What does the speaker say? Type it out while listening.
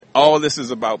All this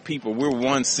is about people. We're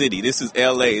one city. This is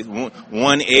L.A.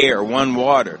 One air, one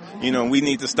water. We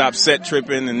need to stop set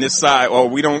tripping in this side.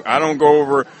 I don't go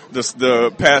over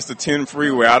the past the 10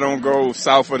 freeway. I don't go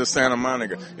south of the Santa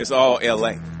Monica. It's all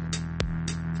L.A.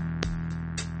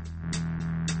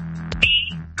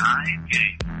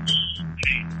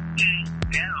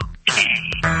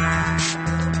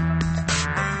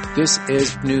 This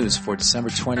is news for December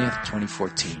 20th,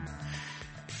 2014.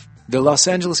 The Los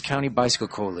Angeles County Bicycle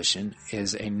Coalition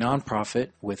is a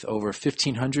nonprofit with over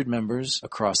 1,500 members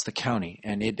across the county,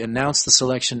 and it announced the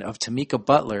selection of Tamika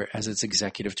Butler as its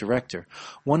executive director.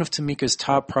 One of Tamika's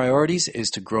top priorities is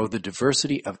to grow the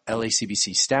diversity of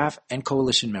LACBC staff and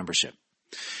coalition membership.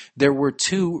 There were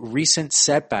 2 recent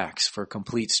setbacks for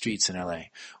complete streets in LA.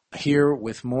 Here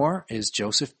with more is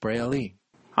Joseph Breali.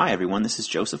 Hi everyone, this is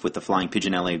Joseph with the Flying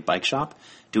Pigeon LA Bike Shop,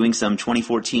 doing some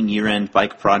 2014 year-end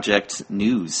bike project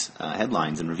news,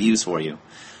 headlines, and reviews for you.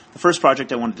 The first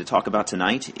project I wanted to talk about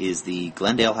tonight is the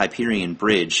Glendale Hyperion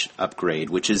Bridge upgrade,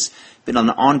 which has been an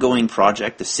ongoing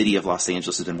project. The city of Los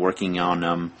Angeles has been working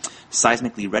on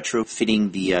seismically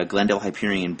retrofitting the Glendale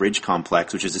Hyperion Bridge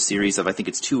Complex, which is a series of, I think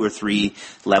it's 2 or 3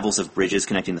 levels of bridges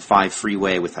connecting the 5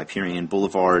 freeway with Hyperion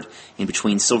Boulevard in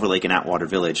between Silver Lake and Atwater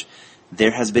Village.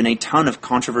 There has been a ton of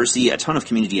controversy, a ton of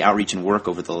community outreach and work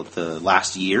over the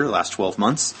last 12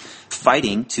 months,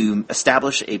 fighting to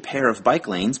establish a pair of bike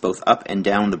lanes, both up and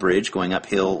down the bridge, going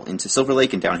uphill into Silver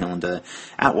Lake and downhill into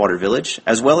Atwater Village,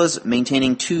 as well as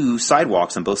maintaining 2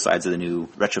 sidewalks on both sides of the new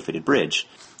retrofitted bridge.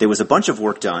 There was a bunch of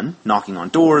work done, knocking on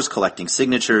doors, collecting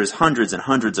signatures, hundreds and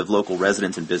hundreds of local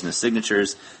residents and business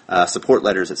signatures, support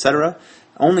letters, etc.,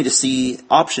 only to see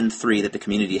option 3 that the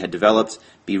community had developed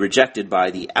be rejected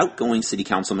by the outgoing city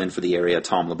councilman for the area,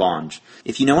 Tom LaBonge.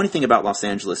 If you know anything about Los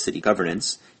Angeles city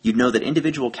governance, you'd know that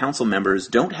individual council members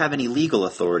don't have any legal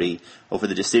authority over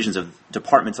the decisions of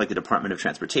departments like the Department of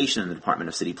Transportation and the Department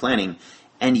of City Planning,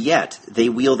 and yet they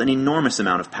wield an enormous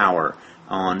amount of power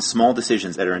on small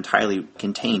decisions that are entirely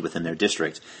contained within their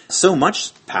district. So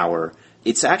much power,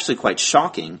 it's actually quite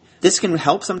shocking. This can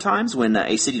help sometimes when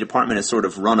a city department has sort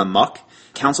of run amok.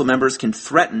 Council members can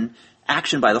threaten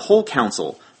action by the whole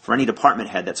council for any department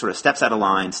head that sort of steps out of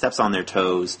line, steps on their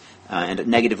toes, and it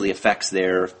negatively affects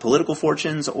their political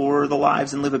fortunes or the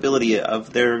lives and livability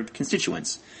of their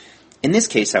constituents. In this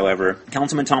case, however,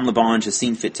 Councilman Tom LaBonge has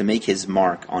seen fit to make his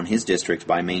mark on his district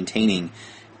by maintaining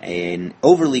an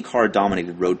overly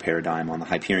car-dominated road paradigm on the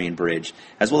Hyperion Bridge,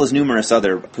 as well as numerous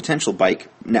other potential bike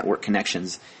network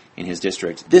connections in his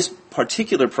district. This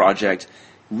particular project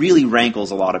really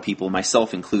rankles a lot of people,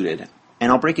 myself included,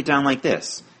 and I'll break it down like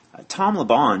this. Tom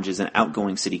LaBonge is an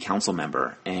outgoing city council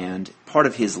member, and part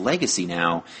of his legacy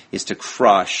now is to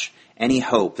crush any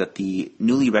hope that the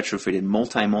newly retrofitted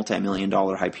multi-million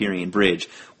dollar Hyperion Bridge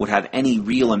would have any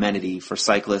real amenity for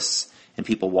cyclists and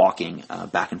people walking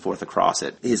back and forth across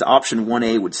it. His option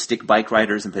 1A would stick bike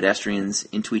riders and pedestrians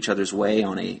into each other's way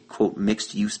on a, quote,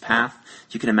 mixed-use path.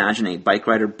 You can imagine a bike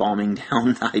rider bombing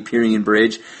down the Hyperion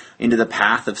Bridge into the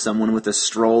path of someone with a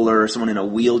stroller, someone in a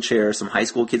wheelchair, some high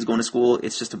school kids going to school.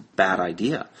 It's just a bad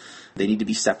idea. They need to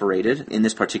be separated in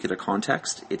this particular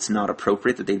context. It's not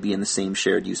appropriate that they be in the same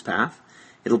shared use path.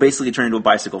 It'll basically turn into a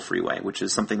bicycle freeway, which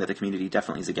is something that the community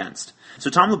definitely is against.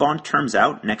 So Tom LaBonge terms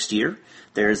out next year.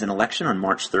 There's an election on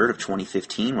March 3rd of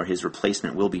 2015 where his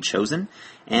replacement will be chosen.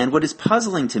 And what is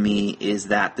puzzling to me is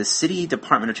that the City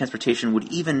Department of Transportation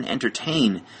would even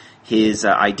entertain his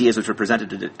ideas, which were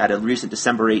presented at a recent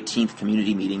December 18th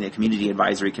community meeting, a community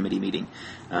advisory committee meeting,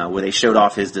 where they showed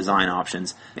off his design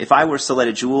options. If I were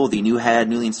Soledad Jewell, the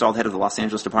newly installed head of the Los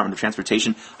Angeles Department of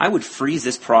Transportation, I would freeze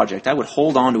this project. I would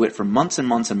hold on to it for months and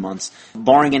months and months,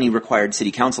 barring any required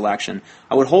city council action.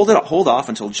 I would hold off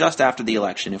until just after the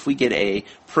election. If we get a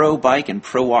pro-bike and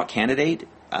pro-walk candidate,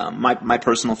 my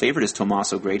personal favorite is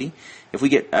Tomas O'Grady. If we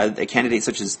get a candidate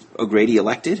such as O'Grady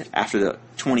elected after the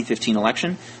 2015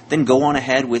 election, then go on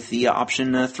ahead with the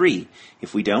option 3.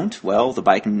 If we don't, well, the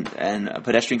bike and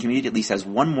pedestrian community at least has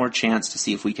one more chance to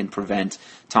see if we can prevent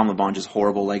Tom LaBonge's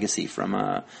horrible legacy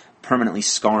from permanently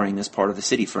scarring this part of the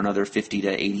city for another 50 to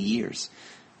 80 years.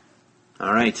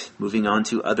 All right, moving on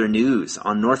to other news.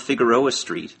 On North Figueroa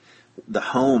Street, the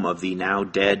home of the now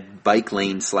dead bike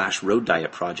lane / road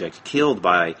diet project, killed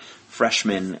by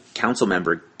freshman council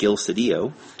member Gil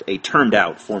Cedillo, a turned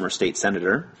out former state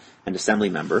senator and assembly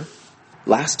member.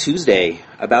 Last Tuesday,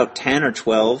 about 10 or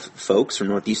 12 folks from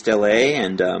Northeast LA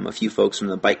and a few folks from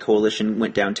the Bike Coalition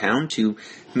went downtown to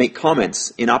make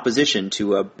comments in opposition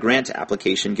to a grant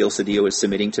application Gil Cedillo is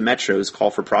submitting to Metro's Call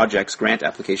for Projects grant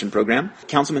application program.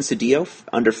 Councilman Cedillo,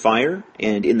 under fire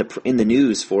and in the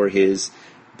news for his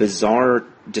bizarre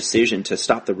decision to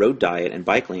stop the road diet and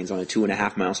bike lanes on a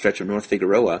 2.5-mile stretch of North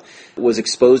Figueroa was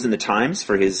exposed in the Times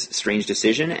for his strange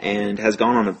decision and has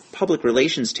gone on a public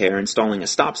relations tear, installing a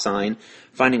stop sign,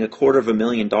 finding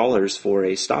 $250,000 for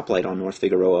a stoplight on North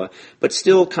Figueroa, but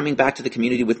still coming back to the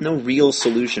community with no real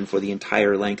solution for the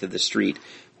entire length of the street,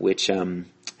 which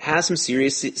has some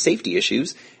serious safety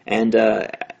issues, and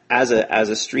as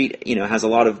a street, there's a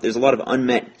lot of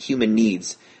unmet human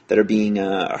needs that are being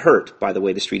hurt by the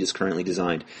way the street is currently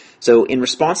designed. So in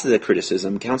response to the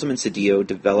criticism, Councilman Cedillo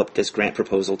developed this grant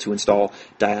proposal to install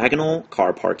diagonal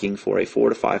car parking for a 4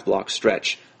 to 5 block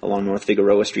stretch along North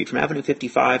Figueroa Street from Avenue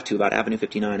 55 to about Avenue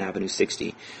 59, Avenue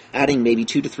 60, adding maybe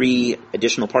 2 to 3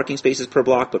 additional parking spaces per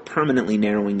block, but permanently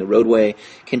narrowing the roadway,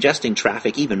 congesting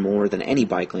traffic even more than any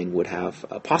bike lane would have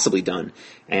possibly done,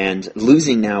 and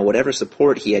losing now whatever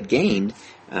support he had gained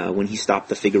when he stopped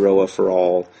the Figueroa for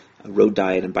All road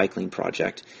diet and bike lane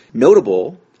project.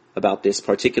 Notable about this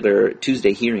particular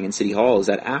Tuesday hearing in City Hall is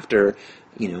that after,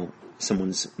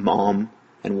 someone's mom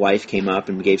and wife came up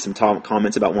and gave some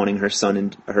comments about wanting her son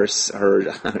and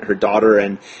her daughter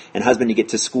and husband to get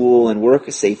to school and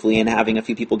work safely, and having a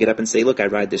few people get up and say, look, I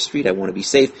ride this street, I want to be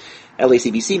safe.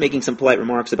 LACBC making some polite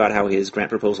remarks about how his grant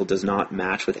proposal does not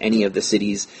match with any of the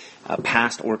city's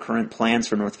past or current plans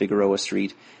for North Figueroa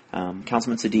Street.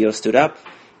 Councilman Cedillo stood up,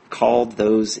 called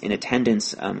those in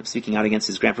attendance speaking out against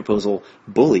his grant proposal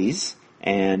bullies,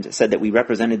 and said that we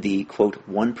represented the, quote,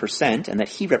 1%, and that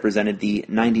he represented the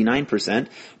 99%,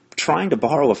 trying to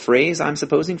borrow a phrase, I'm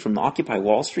supposing, from Occupy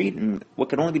Wall Street, and what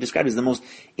could only be described as the most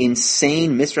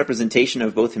insane misrepresentation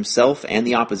of both himself and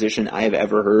the opposition I have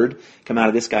ever heard come out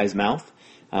of this guy's mouth.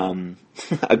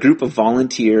 A group of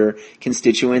volunteer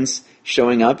constituents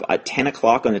showing up at 10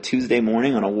 o'clock on a Tuesday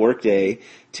morning on a work day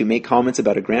to make comments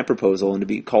about a grant proposal and to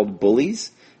be called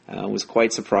bullies was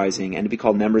quite surprising, and to be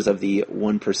called members of the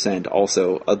 1%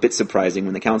 also a bit surprising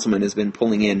when the councilman has been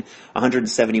pulling in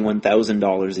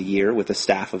 $171,000 a year with a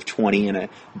staff of 20 and a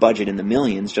budget in the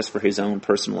millions just for his own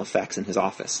personal effects in his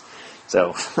office.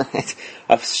 So,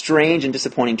 a strange and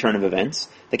disappointing turn of events.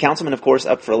 The councilman, of course,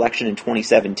 up for election in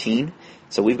 2017,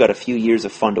 so we've got a few years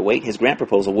of fun to wait. His grant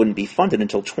proposal wouldn't be funded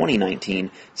until 2019,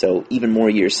 so even more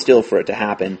years still for it to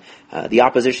happen. The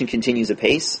opposition continues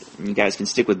apace. You guys can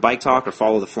stick with Bike Talk or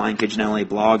follow the Flying Pigeon LA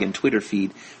blog and Twitter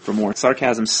feed for more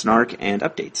sarcasm, snark, and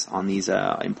updates on these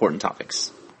important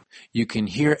topics. You can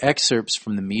hear excerpts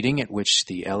from the meeting at which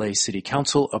the LA City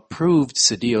Council approved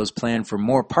Cedillo's plan for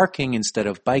more parking instead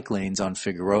of bike lanes on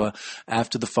Figueroa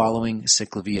after the following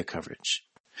Ciclavia coverage.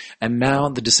 And now,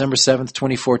 the December 7th,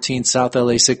 2014 South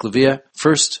LA Ciclavia.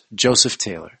 First, Joseph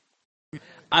Taylor.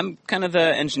 I'm kind of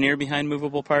the engineer behind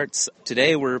Movable Parts.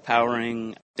 Today we're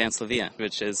powering Dance La Via,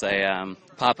 which is a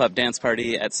pop-up dance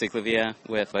party at Ciclavia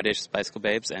with Audacious Bicycle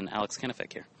Babes and Alex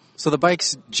Kennefic here. So the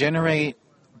bikes generate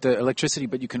the electricity,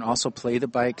 but you can also play the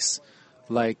bikes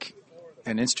like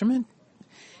an instrument?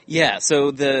 Yeah, so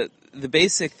the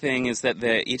basic thing is that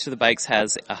each of the bikes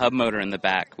has a hub motor in the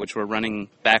back, which we're running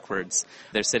backwards.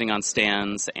 They're sitting on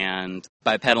stands, and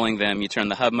by pedaling them, you turn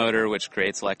the hub motor, which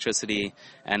creates electricity,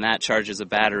 and that charges a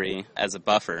battery as a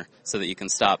buffer so that you can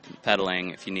stop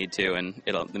pedaling if you need to, and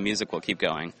the music will keep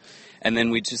going. And then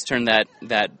we just turn that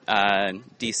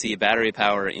DC battery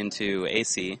power into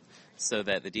AC, so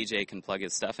that the DJ can plug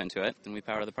his stuff into it, and we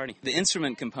power the party. The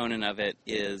instrument component of it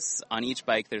is, on each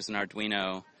bike there's an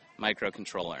Arduino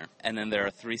microcontroller, and then there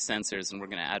are 3 sensors, and we're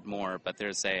going to add more, but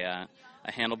there's a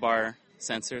handlebar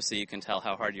sensor, so you can tell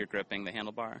how hard you're gripping the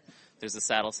handlebar. There's a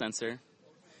saddle sensor,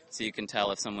 so you can tell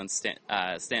if someone's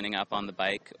standing up on the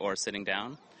bike or sitting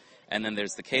down. And then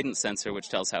there's the cadence sensor, which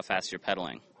tells how fast you're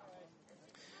pedaling.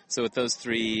 So with those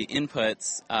 3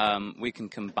 inputs, we can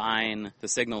combine the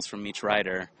signals from each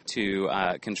rider to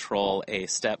control a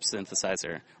step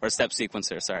synthesizer, or step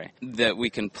sequencer, that we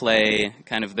can play.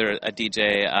 Kind of a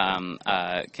DJ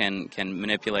can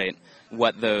manipulate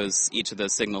what each of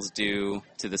those signals do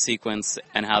to the sequence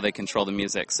and how they control the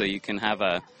music. So you can have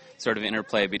a sort of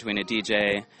interplay between a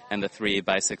DJ and the 3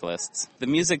 bicyclists. The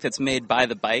music that's made by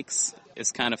the bikes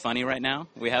is kind of funny right now.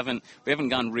 We haven't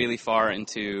gone really far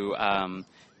into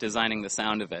designing the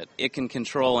sound of it. It can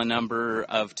control a number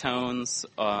of tones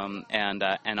and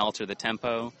alter the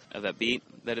tempo of that beat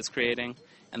that it's creating.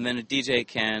 And then a DJ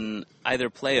can either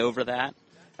play over that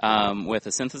with a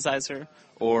synthesizer,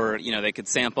 or they could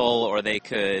sample, or they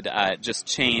could just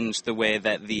change the way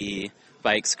that the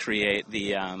bikes create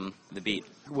the beat.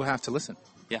 We'll have to listen.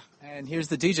 Yeah. And here's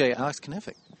the DJ, Alex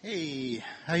Kennefic. Hey,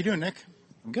 how you doing, Nick?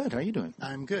 I'm good. How are you doing?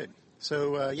 I'm good.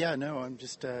 So, I'm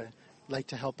just like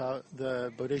to help out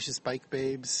the Bodacious Bike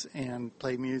Babes and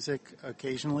play music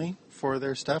occasionally for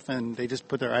their stuff, and they just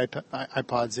put their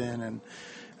iPods in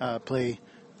and play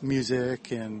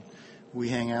music, and we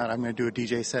hang out. I'm going to do a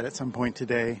DJ set at some point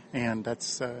today, and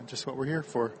that's just what we're here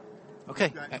for. Okay.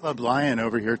 We've got Club Lion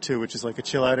over here too, which is like a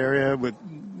chill out area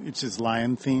which is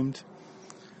lion themed.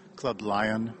 Club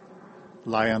Lion,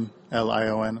 Lion,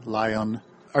 Lion, Lion.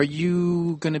 Are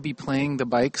you going to be playing the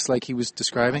bikes like he was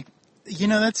describing? You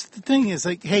know, that's the thing is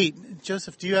like, hey,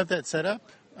 Joseph, do you have that set up?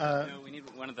 No, we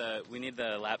need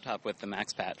the laptop with the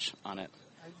Max Patch on it.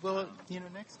 Well, you know,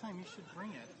 next time you should bring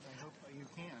it. I hope you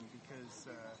can, because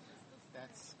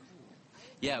that's cool.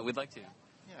 Yeah, we'd like to.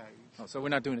 Yeah. Oh, so we're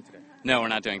not doing it today. No, we're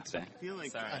not doing it today. I feel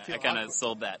like Sorry, I I kind of awkward.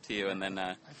 sold that to you, and then.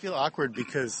 I feel awkward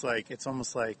because, like, it's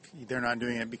almost like they're not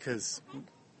doing it because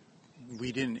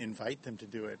we didn't invite them to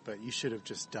do it, but you should have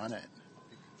just done it.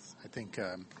 I think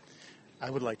I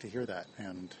would like to hear that.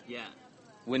 And Yeah.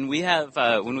 When we have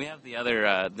the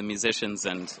other the musicians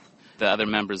and the other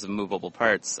members of Movable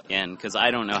Parts in, because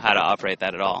I don't know how to operate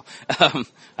that at all.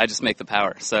 I just make the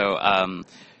power. So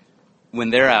when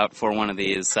they're out for one of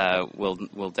these,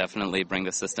 we'll definitely bring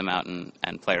the system out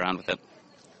and play around with it.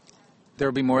 There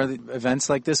will be more events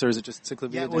like this, or is it just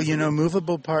Ciclavia? yeah, well, you know,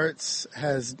 Movable Parts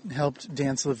has helped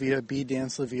Dance La Via be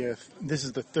Dance La Via. This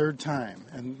is the third time,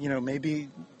 and you know, maybe,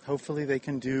 hopefully, they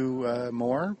can do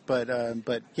more. But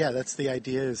yeah, that's the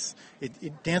idea. Is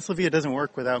Dance La Via doesn't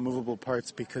work without Movable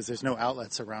Parts because there's no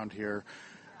outlets around here.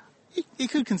 It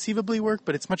could conceivably work,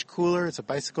 but it's much cooler. It's a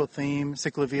bicycle theme.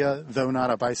 Ciclavia, though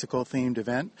not a bicycle themed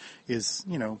event, is,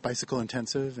 you know, bicycle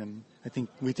intensive, and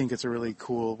we think it's a really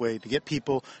cool way to get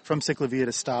people from Ciclavia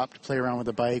to stop to play around with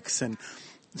the bikes and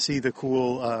see the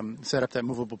cool setup that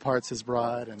Movable Parts has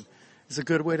brought, and it's a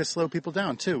good way to slow people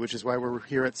down too, which is why we're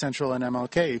here at Central and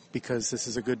MLK, because this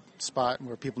is a good spot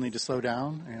where people need to slow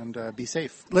down and be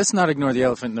safe. Let's not ignore the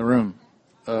elephant in the room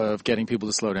of getting people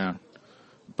to slow down.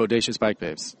 Bodacious Bike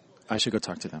Babes. I should go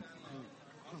talk to them.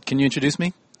 Can you introduce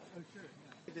me?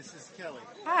 This is Kelly.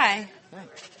 Hi.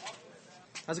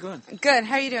 How's it going? Good.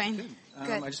 How are you doing?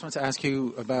 Good. I just wanted to ask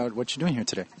you about what you're doing here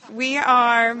today. We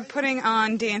are putting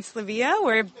on Dance La Via.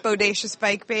 We're Bodacious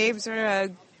Bike Babes. We're a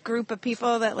group of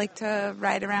people that like to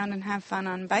ride around and have fun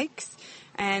on bikes.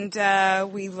 And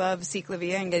we love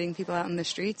Ciclavia and getting people out in the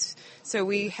streets. So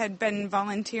we had been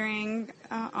volunteering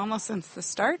almost since the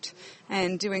start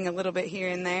and doing a little bit here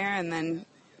and there. And then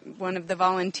one of the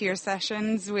volunteer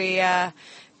sessions,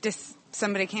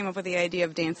 somebody came up with the idea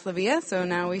of Dance La Via, so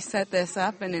now we set this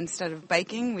up, and instead of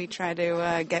biking, we try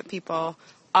to get people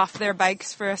off their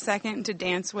bikes for a second to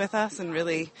dance with us and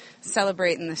really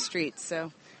celebrate in the streets.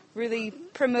 So really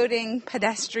promoting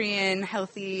pedestrian,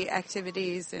 healthy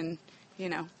activities and, you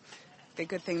know, the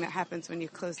good thing that happens when you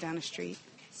close down a street.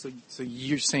 So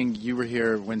you're saying you were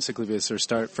here when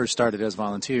Ciclavia first started as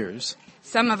volunteers?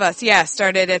 Some of us,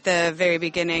 started at the very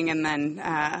beginning, and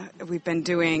then we've been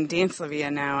doing Dance La Via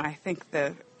now. I think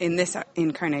in this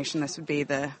incarnation, this would be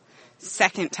the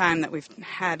second time that we've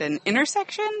had an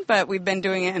intersection, but we've been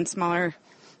doing it in smaller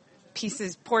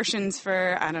portions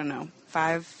for,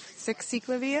 5, 6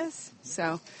 Ciclavias.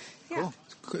 So, yeah.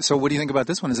 Cool. So what do you think about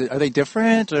this one? Are they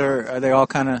different, or are they all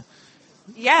kind of...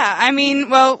 Yeah, I mean,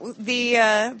 well,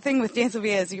 the thing with Dance La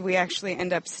Via is we actually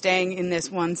end up staying in this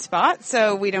one spot,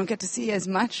 so we don't get to see as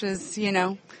much as,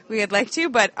 we would like to,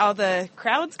 but all the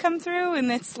crowds come through, and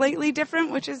it's slightly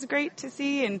different, which is great to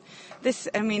see, and this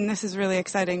is really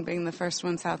exciting, being the first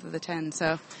one south of the 10,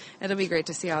 so it'll be great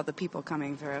to see all the people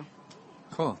coming through.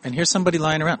 Cool. And here's somebody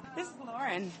lying around. This is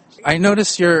Lauren. I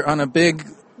noticed you're on a big...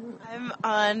 I'm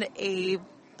on a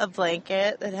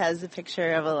blanket that has a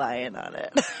picture of a lion on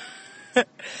it.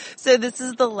 So this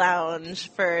is the lounge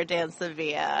for Dance La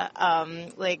Via.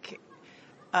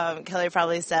 Kelly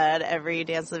probably said, every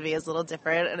Dance La Via is a little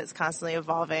different, and it's constantly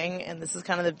evolving, and this is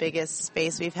kind of the biggest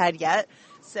space we've had yet.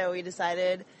 So we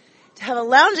decided to have a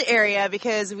lounge area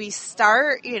because we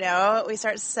start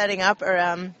setting up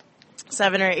around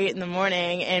 7 or 8 in the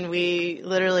morning, and we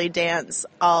literally dance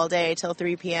all day till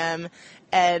 3 p.m.,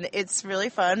 and it's really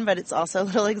fun, but it's also a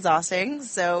little exhausting.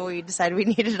 So we decided we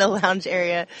needed a lounge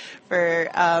area for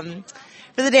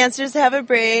the dancers to have a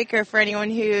break, or for anyone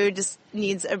who just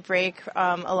needs a break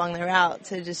along the route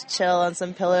to just chill on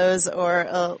some pillows or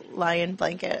a lion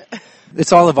blanket.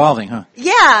 It's all evolving, huh?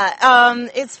 Yeah,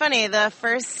 it's funny. I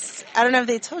don't know if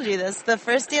they told you this, the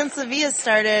first Dance La Via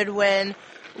started when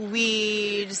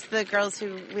the girls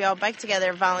who we all biked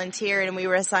together volunteered, and we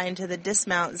were assigned to the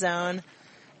dismount zone.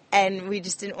 And we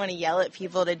just didn't want to yell at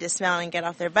people to dismount and get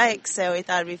off their bikes, so we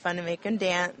thought it'd be fun to make them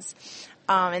dance.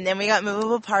 And then we got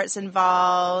movable parts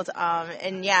involved.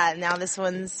 And yeah, now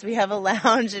we have a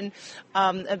lounge and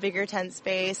a bigger tent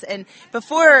space. And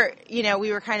before,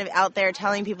 we were kind of out there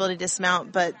telling people to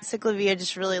dismount, but Ciclavia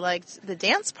just really liked the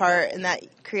dance part and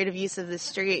that creative use of the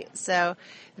street. So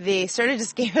they sort of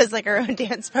just gave us like our own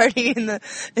dance party in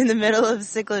the middle of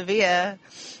Ciclavia.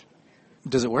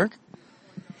 Does it work?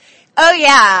 Oh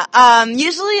yeah.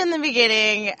 Usually in the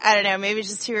beginning, I don't know, maybe it's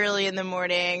just too early in the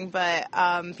morning, but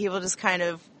people just kind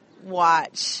of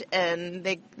watch and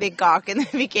they gawk in the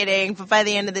beginning, but by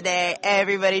the end of the day,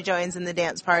 everybody joins in the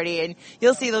dance party, and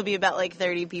you'll see there'll be about like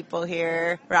 30 people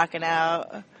here rocking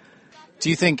out. Do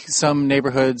you think some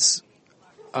neighborhoods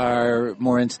are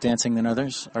more into dancing than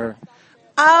others? Or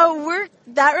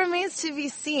That remains to be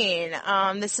seen.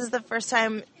 This is the first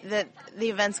time that the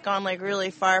event's gone like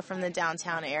really far from the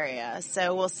downtown area,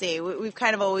 so we'll see. We've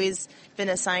kind of always been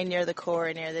assigned near the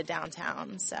core, near the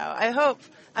downtown. So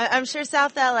I'm sure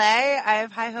South LA. I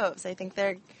have high hopes. I think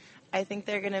they're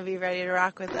going to be ready to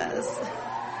rock with us.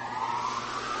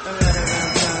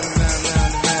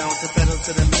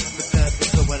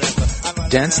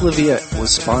 Dance La Via was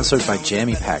sponsored by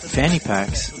Jammy Pack, fanny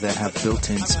packs that have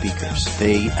built-in speakers.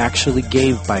 They actually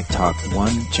gave Bike Talk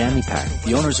one Jammy Pack.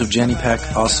 The owners of Jammy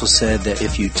Pack also said that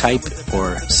if you type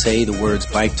or say the words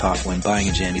Bike Talk when buying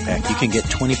a Jammy Pack, you can get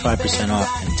 25% off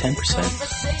and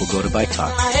 10% will go to Bike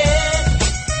Talk.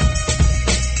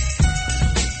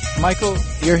 Michael,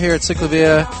 you're here at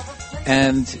Ciclavia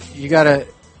and you got an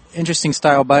interesting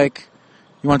style bike.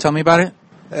 You want to tell me about it?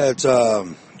 It's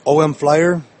OM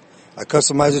Flyer. I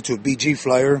customized it to a BG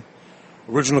Flyer.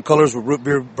 Original colors were root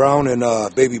beer brown and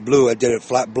baby blue. I did it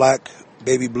flat black,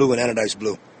 baby blue, and anodized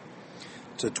blue.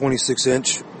 It's a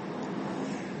 26-inch.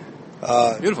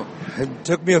 Beautiful. It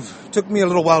took me a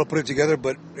little while to put it together,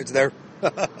 but it's there.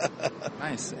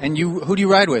 Nice. And who do you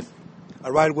ride with? I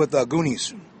ride with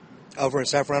Goonies over in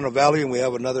San Fernando Valley, and we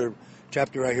have another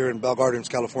chapter right here in Bell Gardens,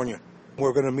 California.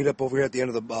 We're going to meet up over here at the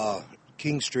end of the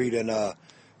King Street and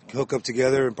hook up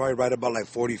together and probably ride about like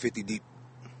 40, 50 deep.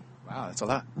 Wow, that's a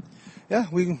lot. Yeah,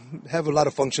 we have a lot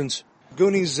of functions.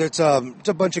 Goonies, it's a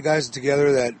bunch of guys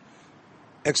together that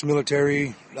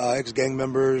ex-military, ex-gang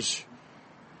members,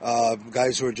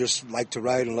 guys who are just like to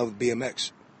ride and love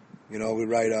BMX. We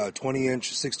ride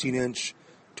 20-inch, 16-inch,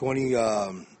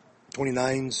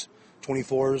 29s,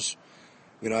 24s.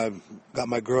 I've got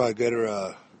my girl, I get her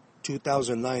a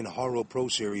 2009 Haro Pro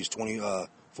Series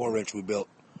 24-inch we built.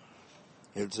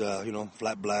 It's,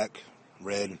 flat black,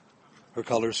 red, her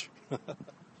colors.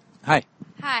 Hi.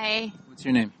 Hi. What's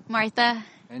your name? Martha.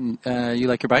 And you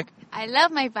like your bike? I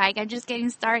love my bike. I'm just getting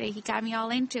started. He got me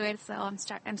all into it, so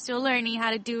I'm still learning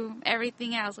how to do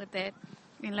everything else with it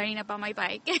and learning about my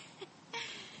bike.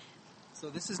 So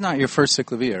this is not your first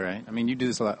Ciclavia, right? I mean, you do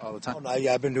this all the time. Oh, no,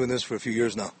 yeah, I've been doing this for a few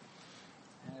years now.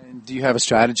 And do you have a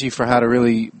strategy for how to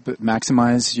really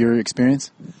maximize your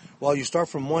experience? Well, you start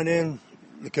from one end,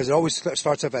 because it always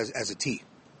starts off as a T,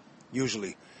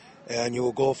 usually. And you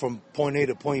will go from point A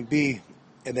to point B,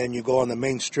 and then you go on the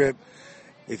main strip.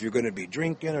 If you're going to be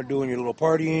drinking or doing your little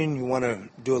partying, you want to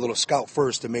do a little scout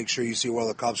first to make sure you see where all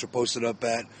the cops are posted up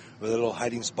at, or the little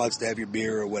hiding spots to have your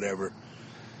beer or whatever.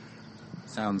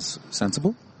 Sounds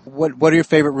sensible. What are your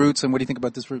favorite routes, and what do you think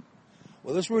about this route?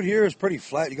 Well, this route here is pretty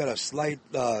flat. You got a slight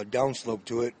downslope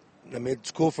to it. I mean,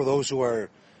 it's cool for those who are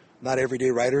not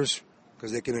everyday riders,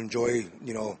 because they can enjoy,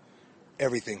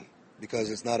 everything,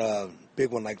 because it's not a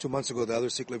big one. Like 2 months ago, the other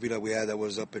Ciclavia that we had that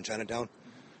was up in Chinatown,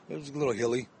 it was a little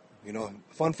hilly,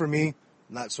 fun for me,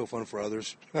 not so fun for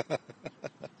others. All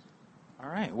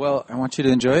right. Well, I want you to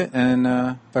enjoy it, and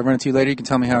if I run into you later, you can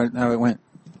tell me how it went.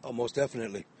 Oh, most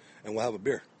definitely. And we'll have a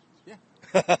beer. Yeah.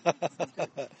 As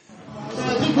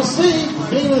you can see,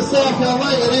 being in South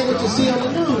LA, it ain't what you see on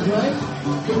the news, right?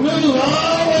 The news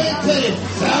always tell you,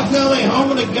 South LA, home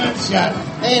of the gunshot.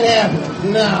 Ain't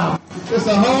happening. No. There's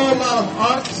a whole lot of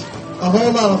arts, a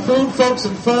whole lot of food, folks,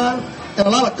 and fun, and a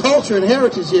lot of culture and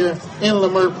heritage here in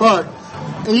Leimert Park.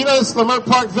 And this Leimert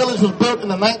Park Village was built in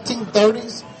the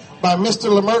 1930s by Mr.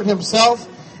 Leimert himself.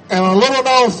 And a little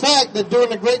known fact that during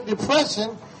the Great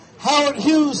Depression, Howard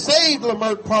Hughes saved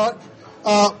Leimert Park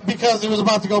because it was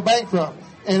about to go bankrupt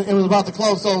and it was about to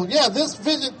close. So, yeah, this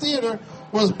Vision Theater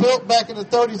was built back in the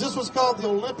 30s. This was called the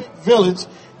Olympic Village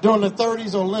during the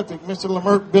 30s Olympic. Mr.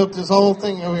 Leimert built this whole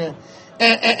thing over here.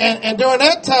 And during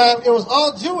that time, it was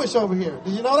all Jewish over here.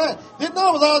 Did you know that? Didn't know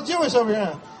it was all Jewish over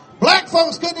here. Black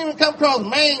folks couldn't even come across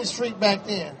Main Street back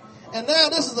then. And now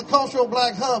this is a cultural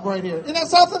black hub right here. Isn't that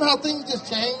something, how things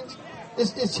just change?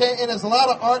 It's changed, and there's a lot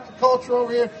of art and culture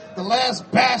over here. The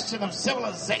last bastion of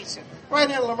civilization right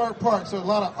here in Leimert Park. So a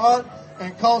lot of art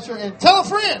and culture. And tell a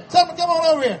friend. Tell them to come on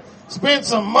over here. Spend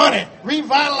some money.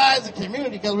 Revitalize the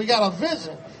community because we got a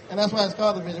vision. And that's why it's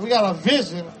called the vision. We got a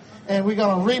vision, and we're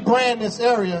going to rebrand this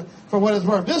area for what it's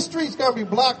worth. This street's going to be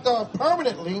blocked off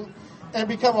permanently and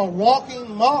become a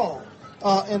walking mall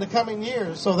in the coming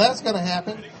years. So that's going to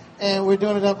happen, and we're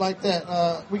doing it up like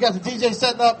that. We got the DJ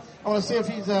setting up. I want to see if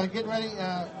he's getting ready.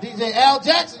 DJ Al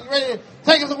Jackson, you ready to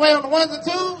take us away on the ones and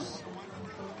twos?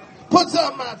 Put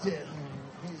something out there.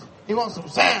 He wants some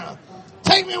sound.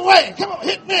 Take me away. Come on,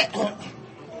 hit me.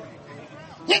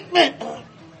 Hit me.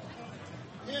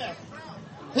 Yeah.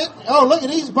 Oh, look at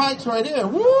these bikes right here.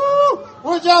 Woo!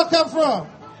 Where'd y'all come from?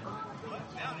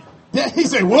 He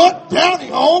said, what? Downey,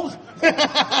 Holmes?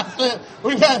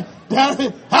 We got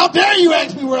Downey. How dare you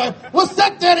ask me what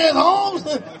set that is, Holmes?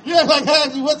 You act like I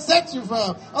asked you what set you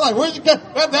from. I'm like, where'd you come?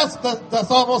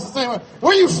 That's almost the same way.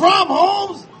 Where you from,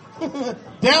 Holmes?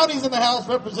 Downey's in the house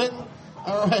representing.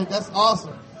 All right, that's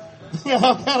awesome. We got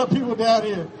all kind of people down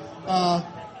here. We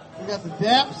got the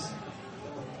Daps.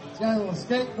 This guy on a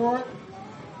skateboard.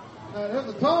 There's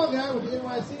a tall guy with the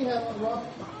NYC hat on, Rob.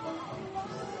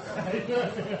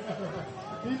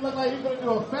 He looked like he's going to do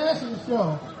a fashion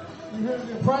show. You heard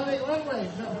the Project Runway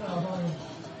jumping out on him.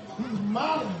 He's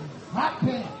modeling hot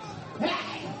pants.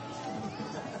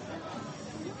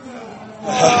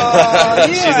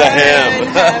 She's a ham.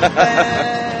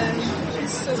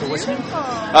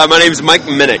 My name's Mike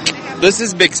Minnick. This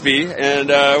is Bixby, and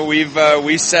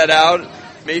we set out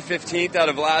May 15th out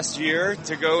of last year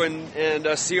to go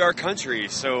and see our country.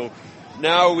 So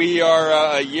now we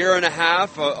are a year and a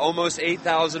half, almost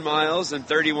 8,000 miles and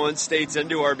 31 states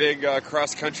into our big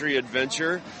cross-country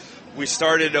adventure. We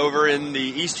started over in the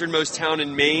easternmost town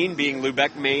in Maine, being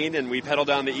Lubec, Maine, and we pedaled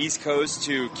down the east coast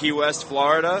to Key West,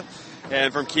 Florida.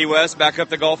 And from Key West back up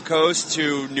the Gulf Coast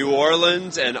to New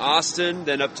Orleans and Austin,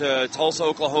 then up to Tulsa,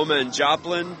 Oklahoma and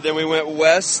Joplin. Then we went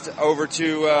west over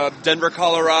to Denver,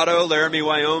 Colorado, Laramie,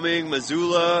 Wyoming,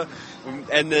 Missoula.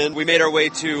 And then we made our way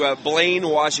to Blaine,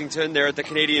 Washington, there at the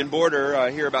Canadian border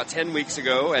here about 10 weeks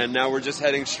ago. And now we're just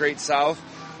heading straight south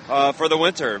for the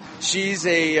winter. She's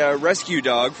a rescue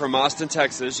dog from Austin,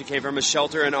 Texas. She came from a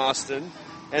shelter in Austin.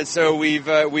 And so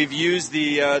we've used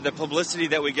the publicity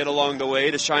that we get along the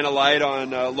way to shine a light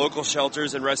on local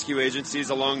shelters and rescue agencies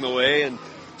along the way, and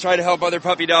try to help other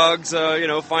puppy dogs,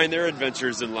 find their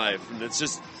adventures in life. And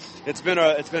it's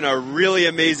been a really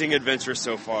amazing adventure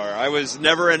so far. I was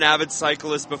never an avid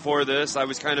cyclist before this. I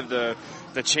was kind of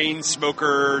the chain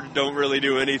smoker, don't really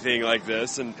do anything like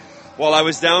this. And while I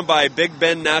was down by Big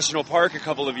Bend National Park a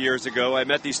couple of years ago, I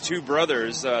met these two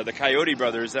brothers, the Coyote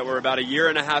brothers, that were about a year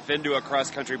and a half into a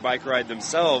cross-country bike ride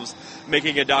themselves,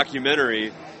 making a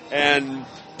documentary. And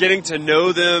getting to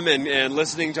know them and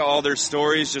listening to all their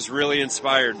stories just really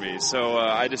inspired me. So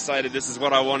I decided this is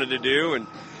what I wanted to do, and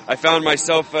I found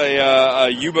myself a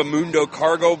Yuba Mundo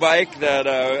cargo bike that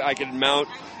I could mount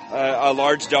a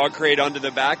large dog crate onto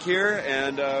the back here,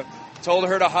 and told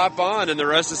her to hop on, and the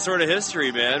rest is sort of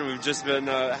history, man. We've just been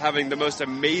having the most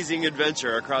amazing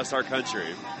adventure across our country.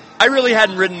 I really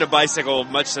hadn't ridden a bicycle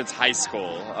much since high school.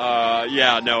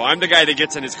 I'm the guy that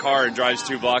gets in his car and drives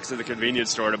 2 blocks to the convenience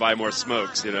store to buy more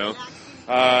smokes,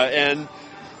 and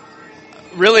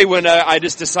really when I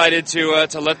just decided to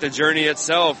let the journey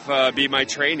itself be my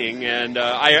training, and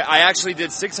I actually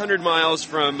did 600 miles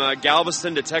from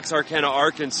Galveston to Texarkana,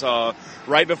 Arkansas,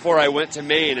 right before I went to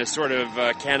Maine as sort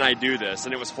of, can I do this?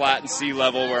 And it was flat and sea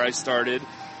level where I started.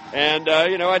 And,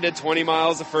 I did 20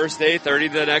 miles the first day, 30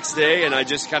 the next day, and I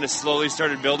just kind of slowly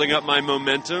started building up my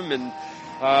momentum. And,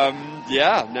 now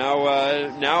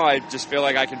I just feel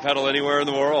like I can pedal anywhere in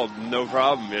the world, no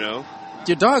problem,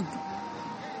 Your dog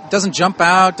doesn't jump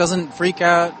out, doesn't freak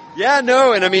out. Yeah,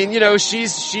 no, and I mean,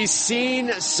 she's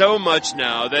seen so much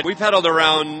now that we pedaled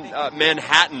around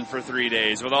Manhattan for 3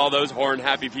 days with all those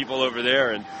horn-happy people over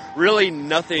there, and really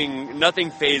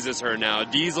nothing phases her now.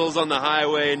 Diesels on the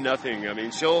highway, nothing. I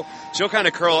mean, she'll kind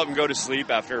of curl up and go to sleep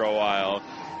after a while,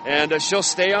 and she'll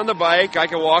stay on the bike. I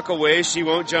can walk away. She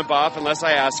won't jump off unless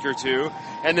I ask her to,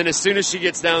 and then as soon as she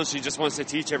gets down, she just wants to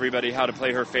teach everybody how to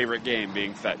play her favorite game,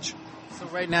 being fetch. So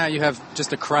right now you have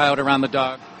just a crowd around the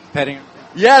dog, petting her.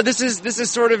 Yeah, this is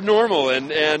sort of normal,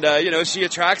 and she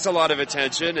attracts a lot of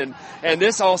attention, and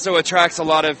this also attracts a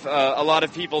lot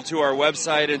of people to our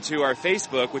website and to our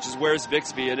Facebook, which is Where's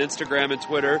Bixby, and Instagram and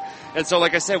Twitter. And so,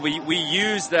 like I said, we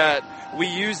use that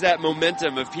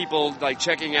momentum of people like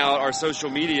checking out our social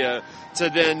media to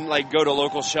then like go to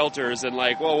local shelters and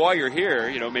like, well, while you're here,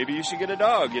 maybe you should get a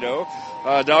dog.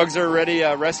 Dogs are ready.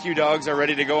 Rescue dogs are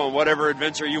ready to go on whatever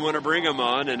adventure you want to bring them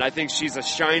on, and I think she's a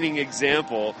shining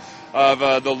example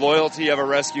the loyalty of a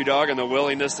rescue dog and the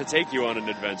willingness to take you on an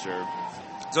adventure.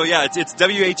 So yeah, it's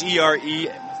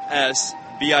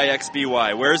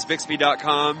WHERESBIXBY. Where's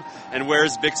Bixby.com and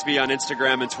Where's Bixby on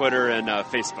Instagram and Twitter and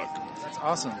Facebook. That's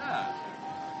awesome.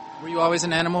 Were you always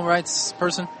an animal rights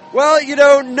person?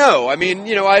 Well, no. I mean,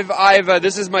 I've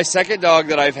this is my second dog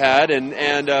that I've had, and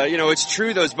it's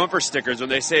true, those bumper stickers when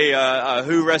they say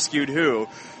who rescued who.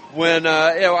 When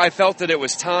I felt that it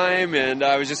was time, and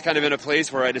I was just kind of in a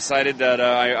place where I decided that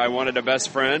I wanted a best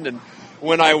friend, and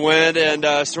when I went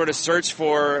and sort of searched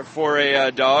for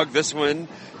a dog, this one,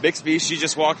 Bixby, she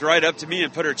just walked right up to me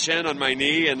and put her chin on my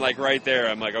knee, and like right there,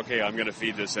 I'm like, okay, I'm going to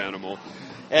feed this animal.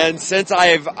 And since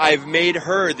I've made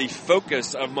her the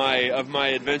focus of my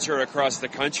adventure across the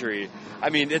country, I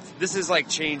mean, this has like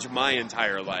changed my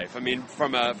entire life. I mean,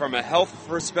 from a health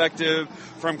perspective,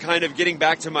 from kind of getting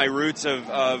back to my roots of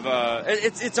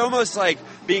it's almost like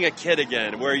being a kid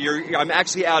again, where I'm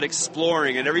actually out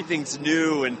exploring and everything's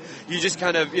new, and you just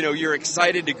kind of you're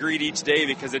excited to greet each day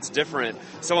because it's different.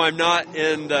 So I'm not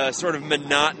in the sort of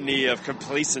monotony of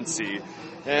complacency,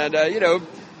 and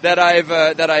that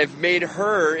I've made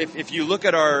her. If you look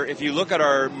at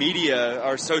our media,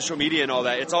 our social media and all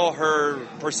that, it's all her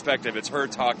perspective. It's her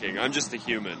talking. I'm just a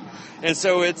human, and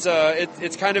so it's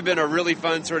kind of been a really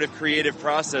fun sort of creative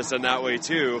process in that way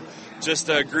too.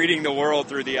 Just greeting the world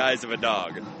through the eyes of a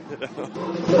dog.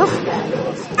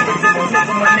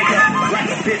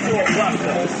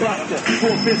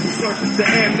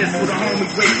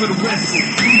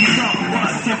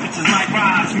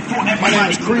 My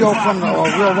name is Creole from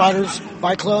the Real Riders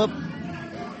Bike Club.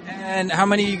 And how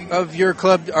many of your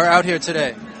club are out here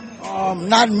today?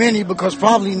 Not many, because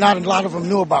probably not a lot of them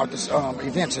knew about this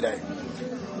event today.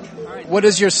 What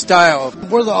is your style?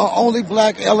 We're the only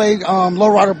black LA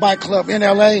lowrider bike club in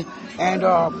LA,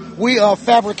 and we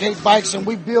fabricate bikes and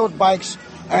we build bikes,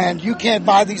 and you can't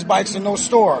buy these bikes in no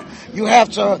store. You have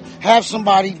to have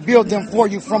somebody build them for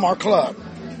you from our club.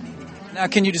 Now,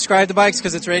 can you describe the bikes,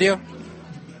 because it's radio?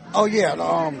 Oh, yeah.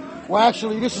 Well,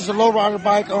 actually, this is a lowrider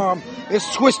bike.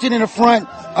 It's twisted in the front.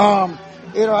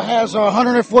 It has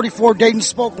 144 Dayton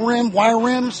spoke wire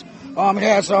rims. It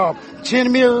has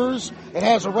 10 mirrors. It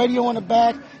has a radio in the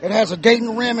back. It has a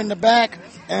Dayton rim in the back,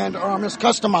 and it's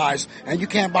customized. And you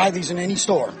can't buy these in any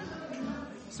store.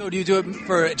 So, do you do it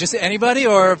for just anybody,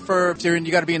 or if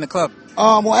you got to be in the club?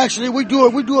 Well, actually, we do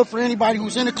it. We do it for anybody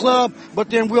who's in the club, but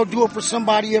then we'll do it for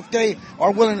somebody if they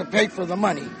are willing to pay for the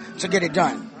money to get it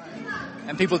done.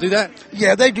 And people do that?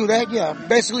 Yeah, they do that. Yeah,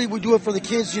 basically, we do it for the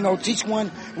kids. Teach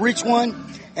one, reach one.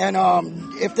 And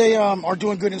if they are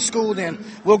doing good in school, then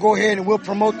we'll go ahead and we'll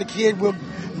promote the kid. We'll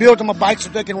build them a bike so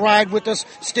they can ride with us,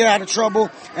 stay out of trouble.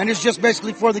 And it's just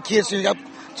basically for the kids to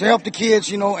help the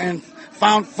kids, and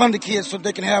fund the kids so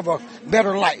they can have a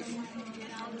better life.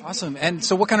 Awesome. And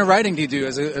so what kind of riding do you do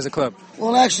as a club?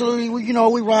 Well, actually,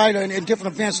 we ride in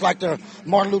different events like the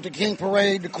Martin Luther King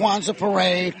Parade, the Kwanzaa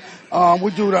Parade.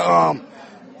 We do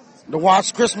the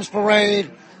Watts Christmas Parade,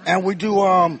 and we do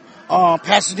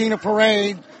Pasadena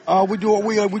Parade. We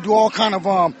do all kind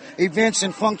of events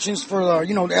and functions for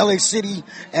the LA City,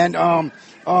 and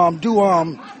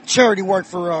do charity work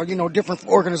for different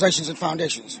organizations and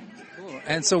foundations. Cool.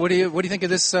 And so what do you think of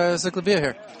this Ciclavia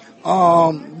here?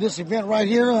 This event right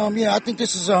here, I think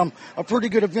this is a pretty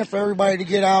good event for everybody to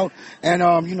get out and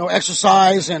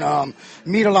exercise and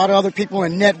meet a lot of other people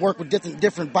and network with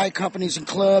different bike companies and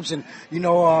clubs, and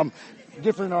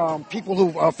different people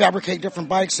who fabricate different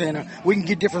bikes, and we can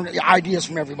get different ideas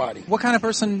from everybody. What kind of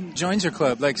person joins your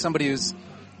club? Like somebody who's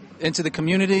into the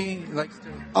community?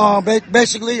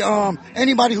 Basically,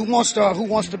 anybody who wants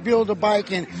to build a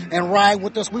bike and ride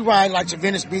with us. We ride like to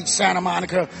Venice Beach, Santa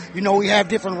Monica. We have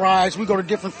different rides. We go to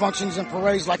different functions and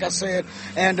parades, like I said.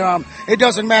 And it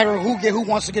doesn't matter who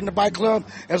wants to get in the bike club,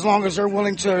 as long as they're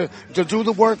willing to do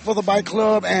the work for the bike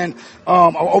club and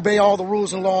obey all the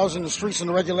rules and laws in the streets and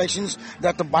the regulations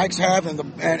that the bikes have,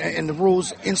 and the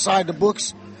rules inside the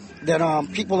books. That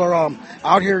people are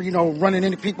out here, running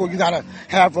into people. You got to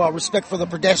have respect for the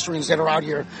pedestrians that are out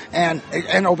here and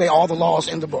obey all the laws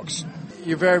in the books.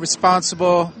 You're very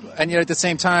responsible, and yet at the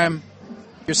same time,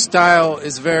 your style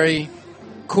is very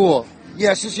cool.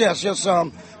 Yes.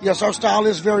 Our style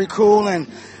is very cool, and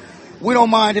we don't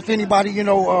mind if anybody,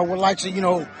 would like to,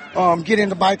 get in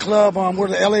the bike club. We're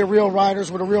the LA Real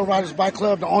Riders. We're the Real Riders Bike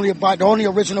Club, the only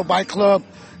original bike club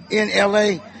in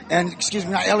LA. And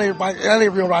not LA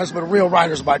Real Riders, but a Real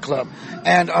Riders Bike Club.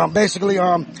 And basically,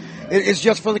 it's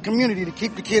just for the community to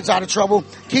keep the kids out of trouble,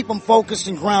 keep them focused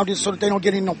and grounded so that they don't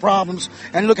get into no problems,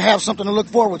 and have something to look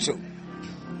forward to.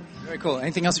 Very cool.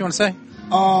 Anything else you want to say?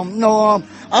 No.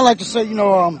 I like to say,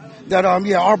 that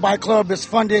our bike club is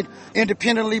funded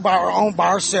independently by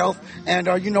ourselves, and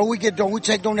we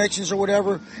take donations or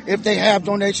whatever. If they have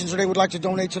donations or they would like to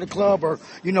donate to the club, or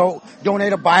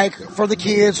donate a bike for the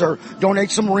kids, or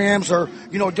donate some rims, or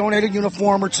donate a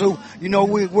uniform or two,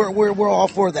 we're all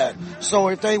for that. So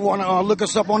if they want to look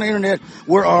us up on the internet,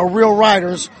 we're Real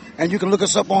Riders, and you can look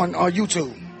us up on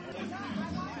YouTube.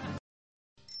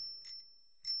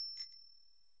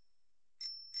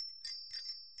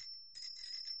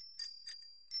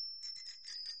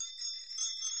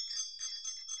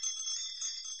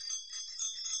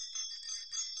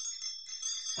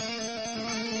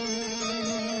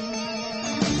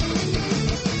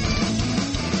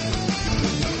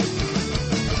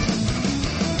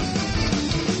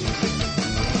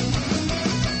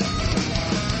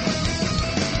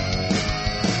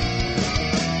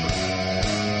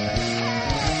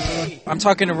 I'm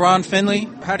talking to Ron Finley.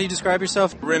 How do you describe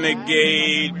yourself?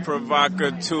 Renegade,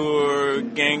 provocateur,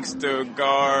 gangster,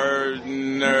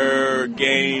 gardener,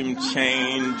 game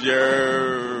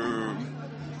changer,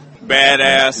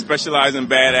 badass, specialize in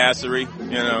badassery,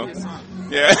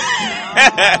 Yeah.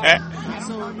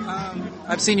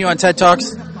 I've seen you on TED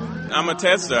Talks. I'm a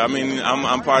TEDster. I mean,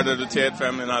 I'm part of the TED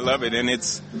family, and I love it. And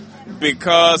it's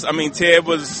because, TED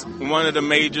was one of the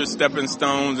major stepping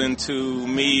stones into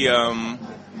me,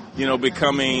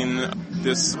 becoming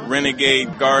this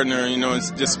renegade gardener,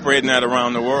 it's just spreading that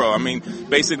around the world.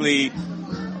 Basically,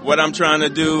 what I'm trying to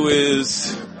do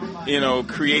is,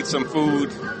 create some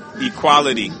food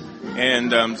equality and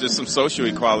just some social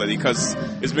equality, because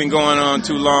it's been going on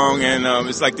too long, and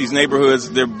it's like these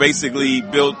neighborhoods, they're basically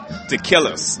built to kill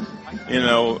us.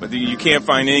 You can't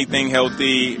find anything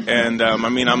healthy, and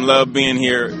I'm love being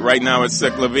here right now at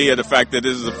Ciclavia. The fact that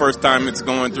this is the first time it's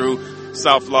going through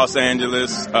South Los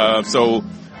Angeles, so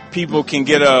people can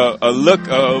get a look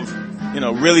of,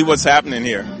 really what's happening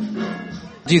here.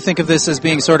 Do you think of this as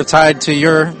being sort of tied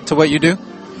to what you do?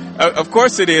 Of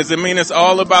course it is. It's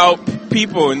all about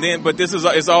people, but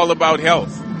it's all about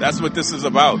health. That's what this is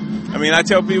about. I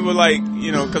tell people,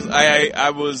 because I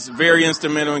was very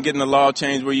instrumental in getting the law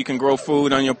changed where you can grow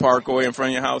food on your parkway in front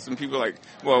of your house, and people are like,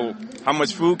 well, how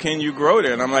much food can you grow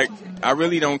there? And I'm like, I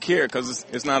really don't care, because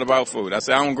it's not about food. I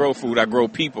say, I don't grow food, I grow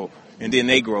people, and then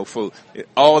they grow food.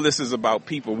 All this is about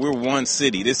people. We're one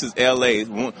city. This is LA,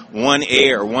 one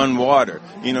air, one water.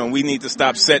 We need to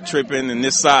stop set tripping in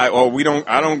this side, or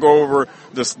I don't go over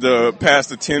the past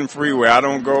the 10 freeway. I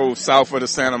don't go south of the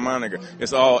Santa Monica.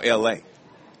 It's all LA.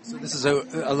 So this is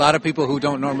a lot of people who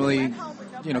don't normally,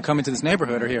 come into this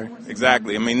neighborhood are here.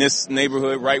 Exactly. This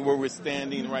neighborhood right where we're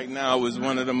standing right now is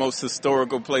one of the most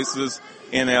historical places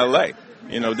in LA.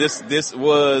 This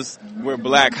was where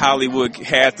Black Hollywood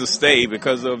had to stay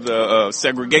because of the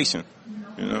segregation.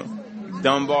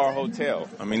 Dunbar Hotel.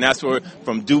 That's where,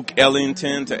 from Duke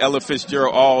Ellington to Ella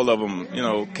Fitzgerald, all of them,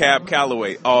 Cab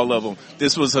Calloway, all of them.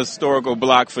 This was a historical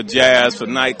block for jazz, for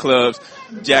nightclubs.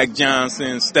 Jack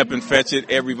Johnson, Step and Fetch It,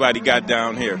 everybody got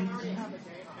down here.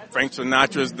 Frank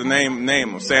Sinatra's the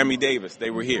name of Sammy Davis,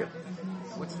 they were here.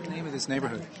 What's the name of this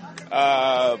neighborhood?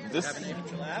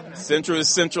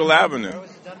 Central Avenue. I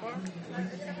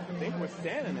think we're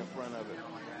standing in front of it.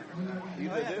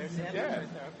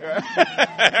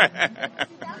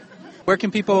 Where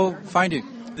can people find you?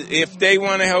 If they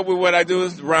want to help with what I do,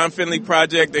 is Ron Finley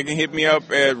Project. They can hit me up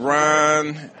at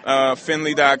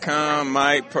ronfinley.com.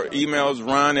 My email is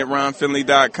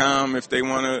ron@ronfinley.com. If they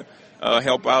want to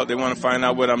help out, they want to find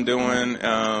out what I'm doing.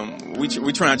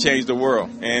 We try and change the world,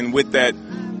 and with that,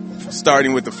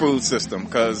 starting with the food system,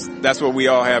 because that's what we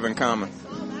all have in common.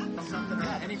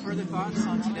 Any further thoughts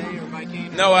on today or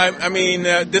biking? No,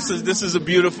 this is a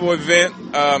beautiful event.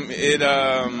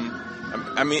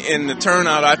 And the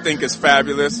turnout, I think, is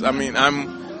fabulous.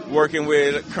 I'm working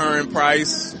with Curran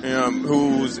Price,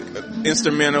 who's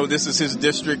instrumental. This is his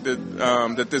district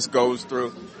that this goes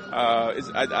through.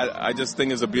 I just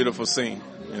think it's a beautiful scene,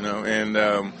 and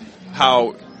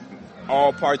how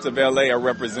all parts of LA are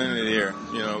represented here.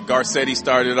 Garcetti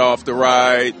started off the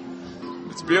ride.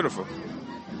 It's beautiful.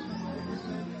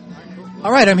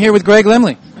 All right, I'm here with Greg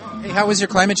Limley. Hey, how was your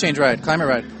climate ride?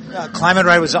 Climate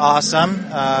ride was awesome.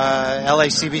 Team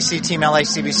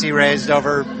LACBC raised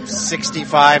over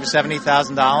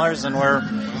 $65,000-$70,000, and we're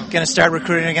going to start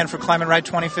recruiting again for Climate Ride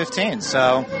 2015.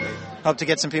 So, hope to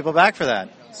get some people back for that.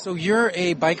 So you're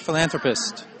a bike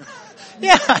philanthropist.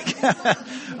 Yeah,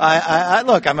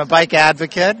 look, I'm a bike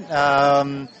advocate.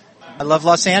 I love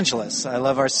Los Angeles. I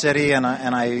love our city, and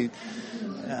I'm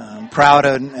proud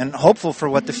and hopeful for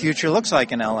what the future looks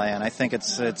like in LA. And I think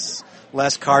it's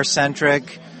less car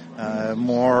centric,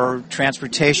 more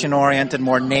transportation oriented,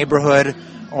 more neighborhood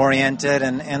oriented,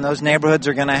 and those neighborhoods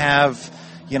are going to have,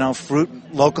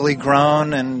 fruit locally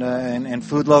grown and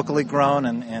food locally grown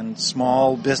and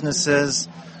small businesses,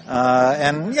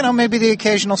 and maybe the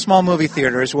occasional small movie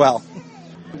theater as well.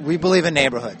 We believe in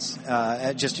neighborhoods,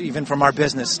 just even from our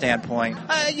business standpoint.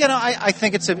 I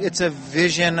think it's a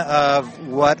vision of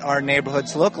what our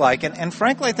neighborhoods look like, and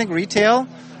frankly, I think retail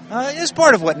is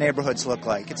part of what neighborhoods look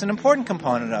like. It's an important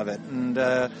component of it, and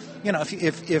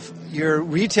if your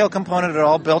retail component at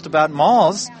all built about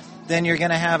malls, then you're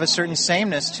going to have a certain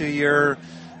sameness to your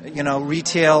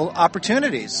retail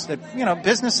opportunities that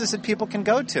businesses that people can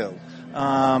go to.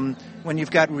 When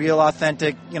you've got real,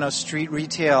 authentic street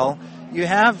retail, you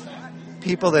have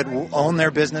people that own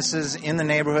their businesses in the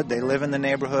neighborhood, they live in the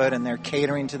neighborhood, and they're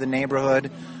catering to the neighborhood,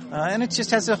 and it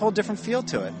just has a whole different feel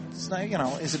to it. It's not,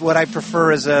 is it what I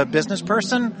prefer as a business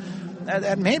person?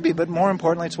 That maybe, but more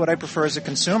importantly, it's what I prefer as a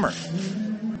consumer.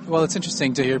 Well, it's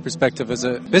interesting to hear your perspective as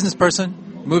a business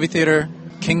person, movie theater,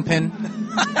 kingpin.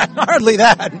 Hardly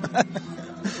that.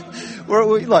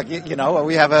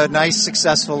 We have a nice,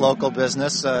 successful local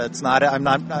business. It's not. I'm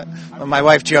not. My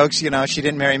wife jokes, she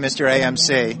didn't marry Mr.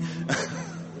 AMC.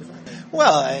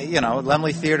 Well,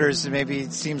 Laemmle Theaters maybe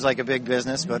seems like a big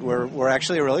business, but we're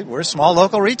actually we're a small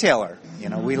local retailer.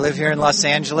 We live here in Los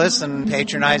Angeles and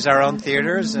patronize our own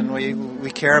theaters, and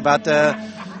we care about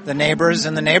the neighbors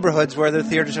and the neighborhoods where the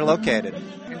theaters are located.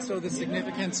 And so the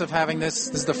significance of having this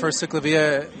is the first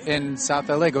Ciclavia in South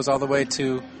LA, goes all the way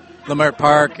to Leimert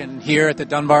Park and here at the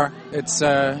Dunbar. It's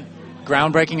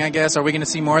groundbreaking, I guess. Are we going to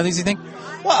see more of these, you think?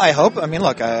 Well, I hope.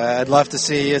 I'd love to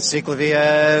see a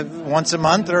Ciclavia once a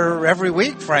month or every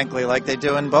week, frankly, like they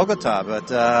do in Bogota.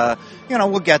 But,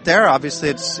 we'll get there. Obviously,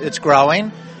 it's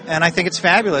growing. And I think it's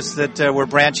fabulous that we're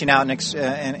branching out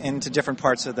into different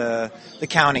parts of the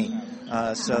county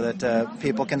so that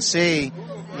people can see,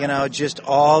 just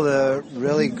all the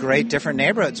really great different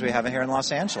neighborhoods we have here in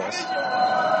Los Angeles.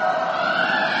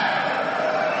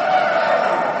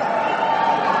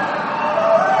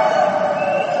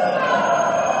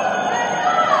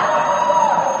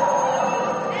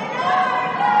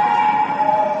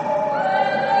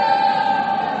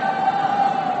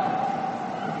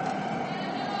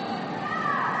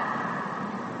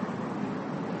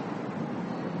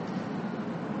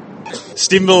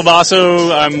 Stephen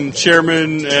Villalbasso, I'm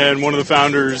chairman and one of the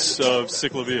founders of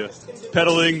Ciclavia,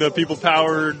 peddling the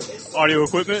people-powered audio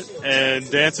equipment and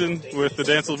dancing with the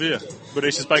Dance La Via,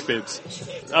 Bodacious Bike Babes.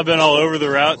 I've been all over the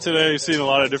route today, seen a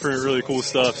lot of different really cool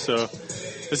stuff, so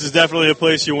this is definitely a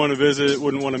place you want to visit,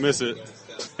 wouldn't want to miss it.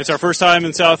 It's our first time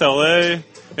in South LA.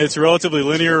 It's a relatively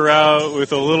linear route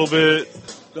with a little bit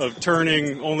of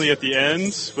turning only at the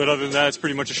ends, but other than that, it's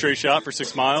pretty much a straight shot for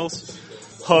 6 miles.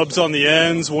 Hubs on the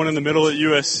ends, one in the middle at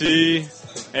USC,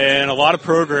 and a lot of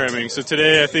programming. So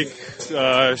today I think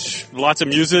lots of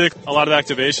music, a lot of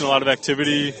activation, a lot of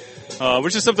activity,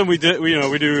 which is something we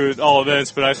do at all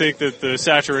events, but I think that the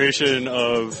saturation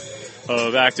of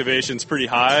activation is pretty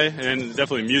high, and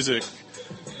definitely music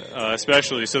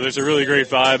especially. So there's a really great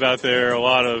vibe out there, a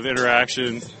lot of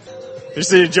interaction. You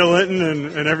see Joe Linton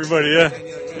and everybody, yeah.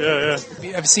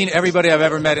 I've seen everybody I've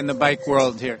ever met in the bike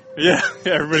world here. Yeah,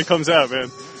 everybody comes out,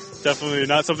 man. Definitely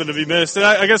not something to be missed. And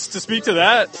I guess to speak to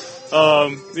that,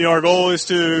 our goal is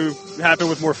to happen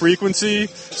with more frequency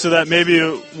so that maybe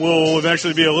it will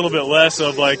eventually be a little bit less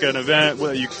of like an event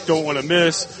that you don't want to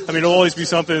miss. It'll always be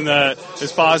something that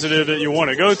is positive that you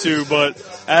want to go to, but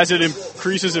as it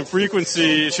increases in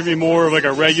frequency, it should be more of like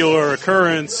a regular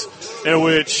occurrence in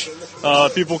which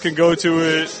people can go to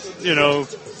it,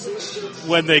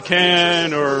 when they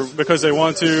can or because they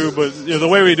want to. But the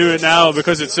way we do it now,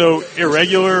 because it's so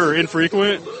irregular or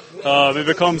infrequent, it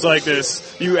becomes like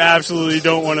this. You absolutely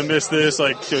don't want to miss this.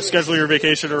 Schedule your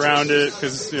vacation around it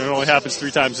because it only happens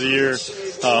 3 times a year,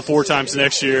 4 times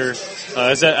next year.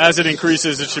 As it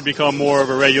increases, it should become more of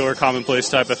a regular, commonplace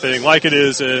type of thing, like it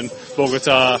is in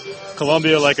Bogota,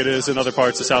 Colombia, like it is in other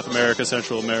parts of South America,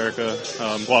 Central America,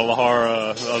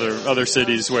 Guadalajara, other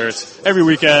cities where it's every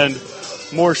weekend,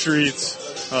 more streets.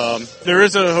 There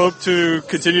is a hope to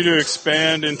continue to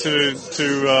expand and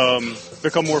to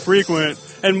become more frequent.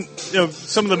 And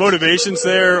some of the motivations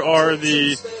there are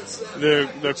the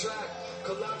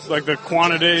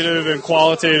quantitative and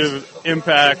qualitative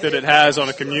impact that it has on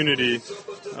a community.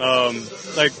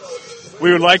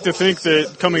 We would like to think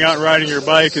that coming out and riding your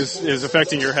bike is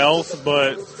affecting your health,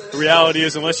 but the reality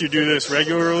is unless you do this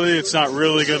regularly, it's not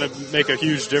really going to make a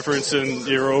huge difference in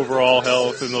your overall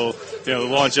health and the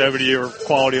longevity or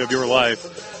quality of your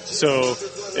life. So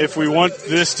if we want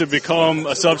this to become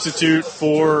a substitute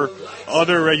for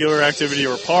other regular activity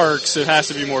or parks, it has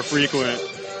to be more frequent.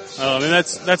 And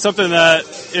that's something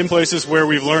that in places where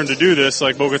we've learned to do this,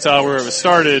 like Bogota, where it was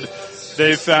started,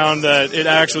 they've found that it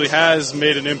actually has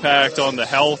made an impact on the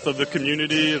health of the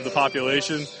community, of the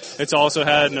population. It's also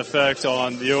had an effect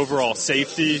on the overall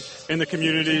safety in the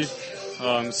community.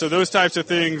 So those types of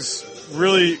things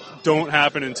really don't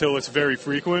happen until it's very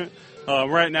frequent.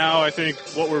 Right now, I think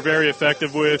what we're very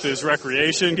effective with is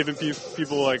recreation, giving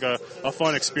people like a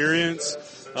fun experience.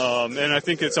 And I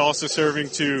think it's also serving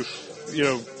to,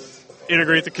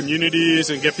 integrate the communities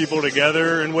and get people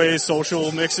together in ways,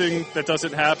 social mixing that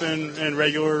doesn't happen in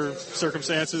regular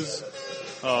circumstances.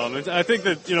 And I think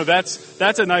that,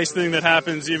 that's a nice thing that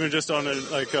happens even just on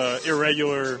a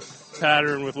irregular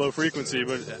pattern with low frequency.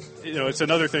 But, it's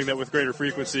another thing that with greater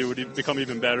frequency would become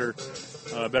even better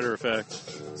effect.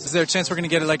 Is there a chance we're going to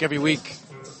get it like every week?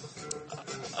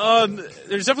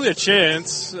 There's definitely a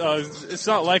chance. It's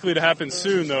not likely to happen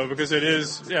soon, though, because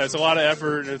it's a lot of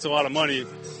effort and it's a lot of money.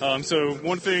 So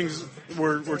one thing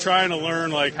we're trying to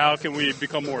learn, like, how can we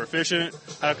become more efficient?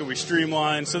 How can we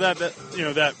streamline so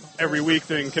that every week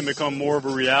thing can become more of a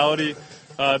reality?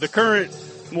 The current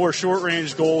more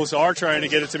short-range goals are trying to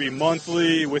get it to be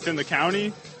monthly within the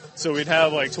county. So we'd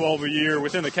have like 12 a year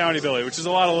within the county belly, which is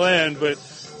a lot of land, but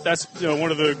that's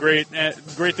one of the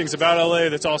great things about LA.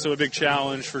 That's also a big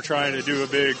challenge for trying to do a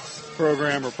big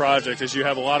program or project, is you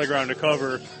have a lot of ground to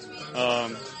cover,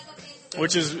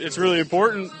 which is it's really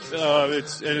important.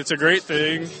 It's a great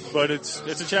thing, but it's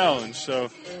a challenge. So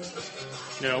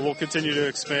we'll continue to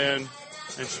expand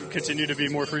and continue to be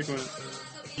more frequent.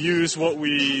 Use what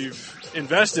we've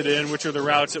invested in, which are the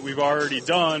routes that we've already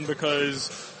done, because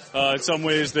in some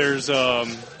ways there's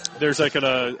like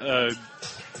a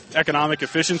economic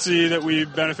efficiency that we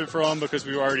benefit from because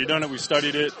we've already done it. We've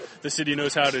studied it. The city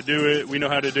knows how to do it. We know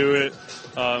how to do it.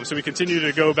 So we continue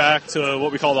to go back to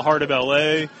what we call the heart of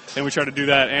LA, and we try to do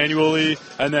that annually.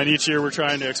 And then each year we're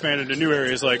trying to expand into new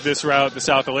areas like this route. The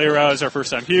South LA route is our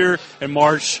first time here. In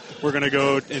March, we're going to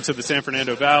go into the San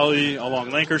Fernando Valley along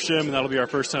Lankershim, and that'll be our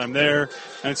first time there.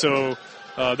 And so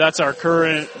that's our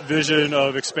current vision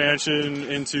of expansion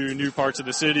into new parts of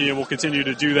the city, and we'll continue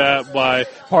to do that by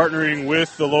partnering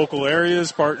with the local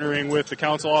areas, partnering with the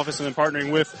council office, and then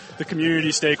partnering with the community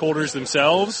stakeholders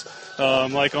themselves.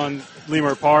 Like on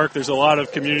Leimert Park, there's a lot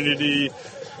of community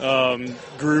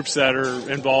groups that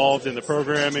are involved in the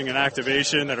programming and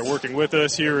activation that are working with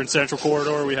us. Here in Central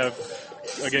Corridor, we have,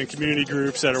 again, community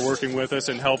groups that are working with us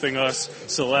and helping us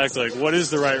select, like, what is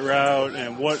the right route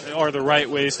and what are the right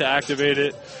ways to activate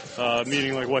it,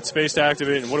 meaning, like, what space to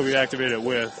activate and what do we activate it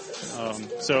with.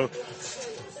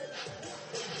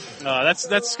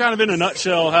 That's kind of in a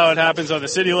nutshell how it happens on the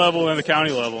city level and the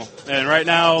county level. And right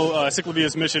now,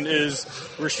 Ciclavia's mission is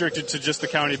restricted to just the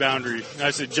county boundary. I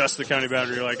say just the county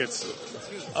boundary, like it's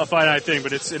a finite thing,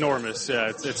 but it's enormous. Yeah,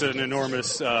 it's an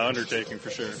enormous undertaking for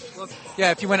sure.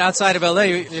 Yeah, if you went outside of LA,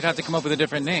 you'd have to come up with a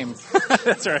different name.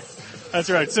 That's right.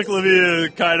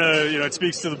 Ciclavia kind of, it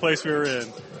speaks to the place we were in.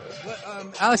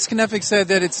 Alex Knefik said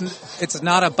that it's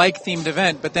not a bike-themed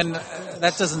event, but then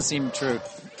that doesn't seem true.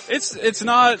 It's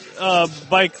not a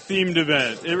bike-themed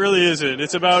event. It really isn't.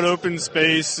 It's about open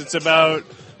space. It's about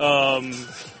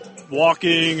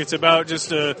walking. It's about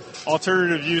just a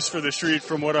alternative use for the street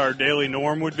from what our daily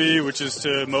norm would be, which is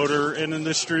to motor in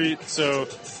the street. So,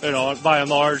 by and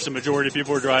large, the majority of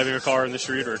people are driving a car in the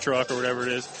street or a truck or whatever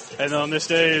it is. And on this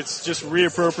day, it's just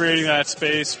reappropriating that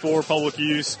space for public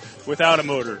use without a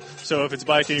motor. So if it's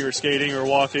biking or skating or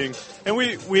walking, and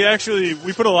we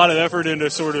put a lot of effort into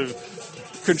sort of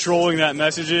controlling that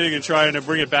messaging and trying to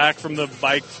bring it back from the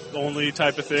bike-only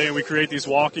type of thing. We create these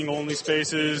walking-only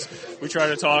spaces. We try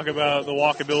to talk about the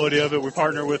walkability of it. We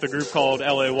partner with a group called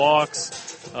LA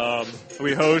Walks.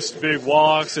 We host big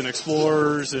walks and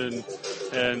explorers, and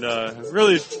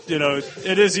really,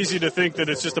 it is easy to think that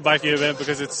it's just a biking event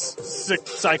because it's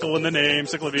cycle in the name,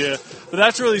 Ciclavia. But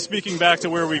that's really speaking back to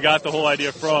where we got the whole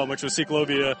idea from, which was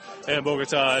Ciclovia and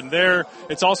Bogota. And there,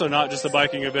 it's also not just a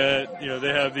biking event.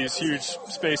 They have these huge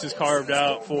spaces carved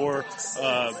out for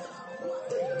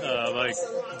like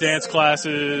dance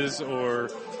classes, or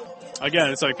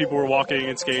again, it's like people were walking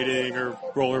and skating or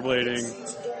rollerblading.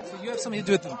 So you have something to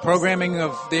do with the programming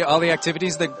of all the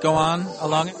activities that go on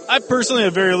along it? I personally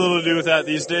have very little to do with that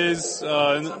these days.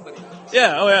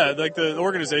 Like the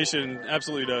organization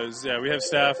absolutely does. Yeah, we have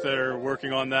staff that are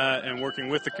working on that and working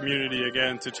with the community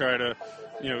again to try to,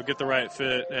 get the right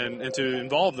fit and to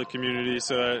involve the community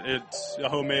so that it's a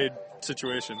homemade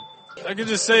situation. I can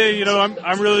just say,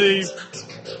 I'm really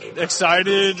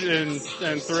excited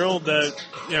and thrilled that,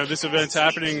 this event's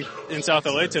happening in South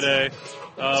LA today.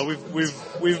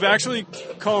 We've actually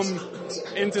come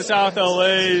into South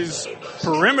LA's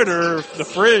perimeter, the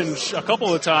fringe, a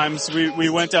couple of times. We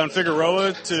went down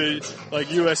Figueroa to like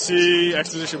USC,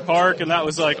 Exposition Park, and that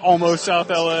was like almost South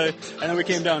LA. And then we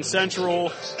came down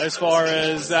Central as far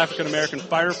as the African American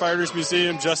Firefighters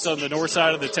Museum, just on the north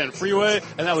side of the 10 freeway,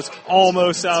 and that was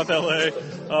almost South LA.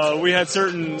 We had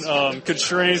certain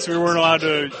constraints. We weren't allowed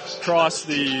to cross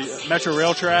the Metro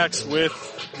rail tracks with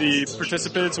the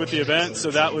participants with the event, so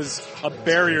that was a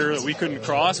barrier that we couldn't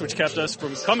cross, which kept us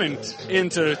from coming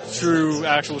into true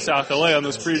actual South LA on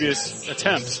those previous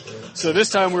attempts. So this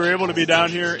time we were able to be down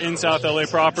here in South LA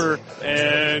proper,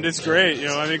 and it's great. You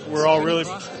know, I think we're all really.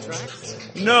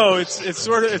 No, it's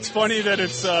funny that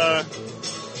it's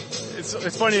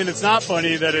funny and it's not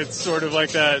funny that it's sort of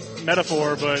like that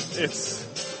metaphor, but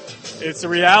it's a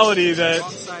reality that.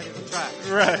 Wrong side of the track.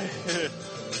 Right.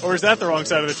 Or is that the wrong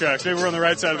side of the tracks? Maybe we're on the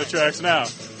right side of the tracks now.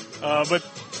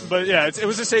 But yeah, it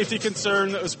was a safety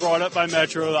concern that was brought up by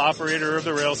Metro, the operator of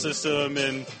the rail system,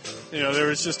 and there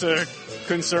was just a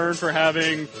concern for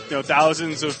having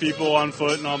thousands of people on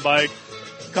foot and on bike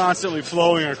constantly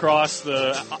flowing across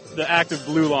the active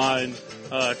Blue Line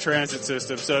transit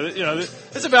system. So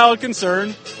it's a valid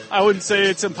concern. I wouldn't say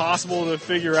it's impossible to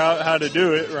figure out how to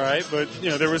do it, right? But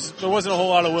there wasn't a whole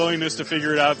lot of willingness to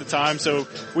figure it out at the time. So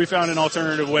we found an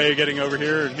alternative way of getting over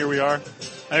here, and here we are.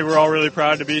 I think we're all really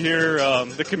proud to be here.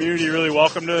 The community really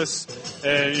welcomed us,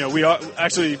 and we are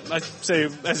actually, I say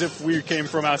as if we came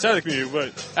from outside the community,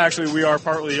 but actually we are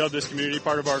partly of this community.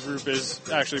 Part of our group is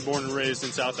actually born and raised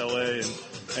in South LA,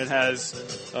 and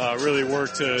has really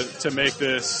worked to make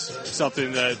this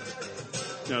something that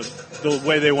the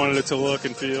way they wanted it to look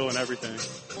and feel and everything.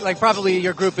 Like, probably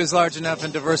your group is large enough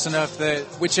and diverse enough that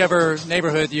whichever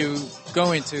neighborhood you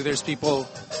go into, there's people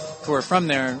who are from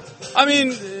there. I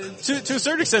mean, to a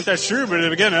certain extent that's true,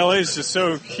 but again, LA is just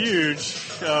so huge.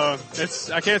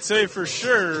 I can't say for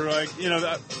sure.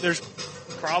 There's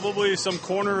probably some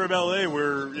corner of LA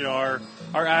where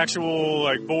our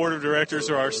actual board of directors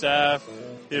or our staff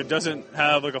doesn't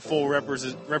have a full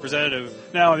representative.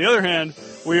 Now, on the other hand,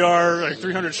 we are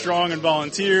 300 strong in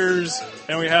volunteers,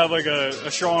 and we have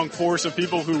a strong force of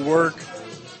people who are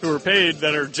paid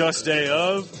that are just day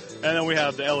of. And then we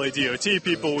have the LA DOT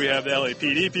people, we have the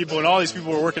LAPD people, and all these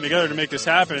people are working together to make this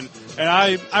happen. And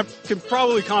I can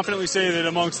probably confidently say that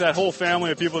amongst that whole family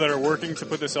of people that are working to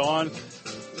put this on,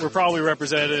 we're probably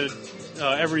represented.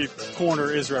 Every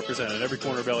corner is represented. Every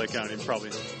corner of LA County,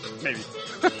 probably, maybe.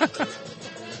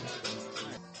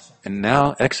 And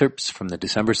now, excerpts from the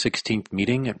December 16th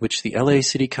meeting at which the LA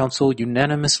City Council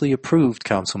unanimously approved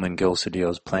Councilman Gil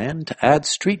Cedillo's plan to add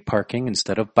street parking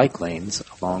instead of bike lanes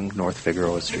along North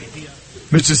Figueroa Street.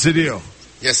 Mr. Cedillo.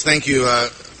 Yes, thank you.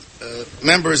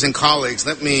 Members and colleagues,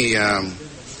 let me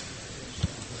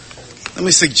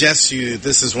suggest to you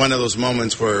this is one of those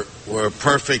moments where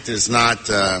perfect is not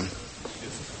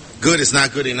good is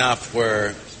not good enough,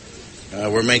 where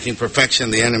we're making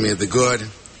perfection the enemy of the good,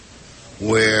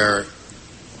 where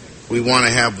we want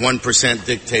to have 1%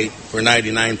 dictate for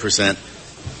 99%.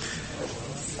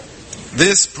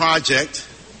 This project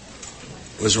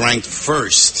was ranked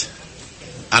first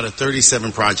out of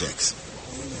 37 projects.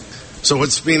 So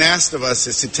what's being asked of us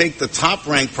is to take the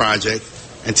top-ranked project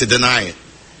and to deny it.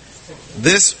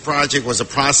 This project was a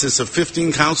process of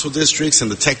 15 council districts and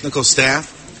the technical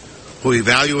staff who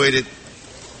evaluated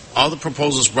all the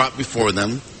proposals brought before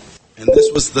them, and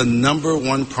this was the number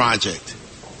one project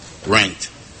ranked.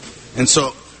 And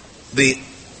so the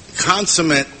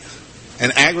consummate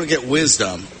and aggregate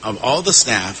wisdom of all the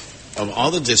staff, of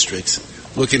all the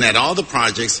districts, looking at all the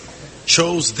projects,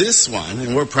 chose this one,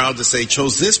 and we're proud to say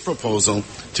chose this proposal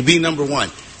to be number one.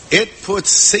 It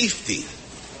puts safety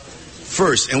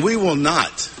first, and we will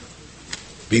not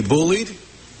be bullied,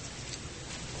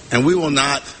 and we will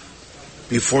not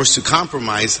be forced to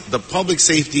compromise the public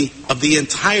safety of the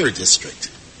entire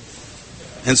district.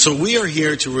 And so we are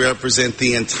here to represent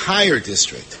the entire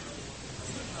district.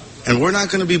 And we're not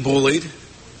going to be bullied.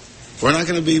 We're not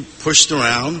going to be pushed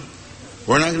around.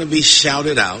 We're not going to be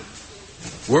shouted out.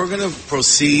 We're going to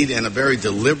proceed in a very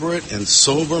deliberate and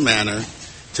sober manner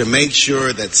to make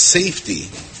sure that safety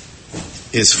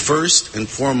is first and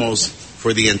foremost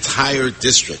for the entire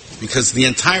district, because the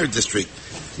entire district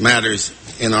matters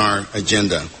in our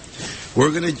agenda.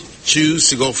 We're going to choose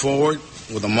to go forward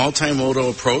with a multimodal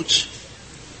approach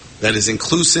that is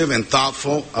inclusive and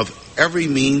thoughtful of every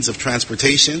means of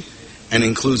transportation and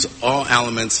includes all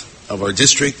elements of our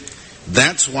district.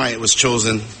 That's why it was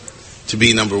chosen to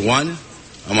be number one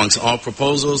amongst all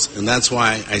proposals, and that's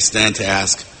why I stand to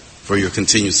ask for your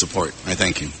continued support. I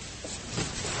thank you.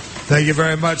 Thank you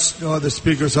very much. No other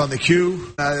speakers on the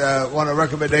queue. I want a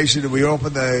recommendation that we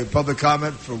open the public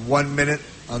comment for 1 minute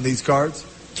on these cards.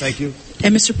 Thank you.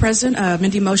 And Mr. President,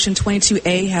 amending motion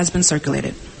 22A has been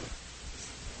circulated.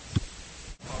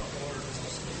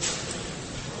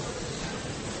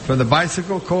 From the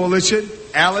Bicycle Coalition,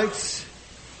 Alex.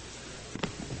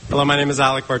 Hello, my name is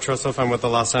Alec Bartrosov. I'm with the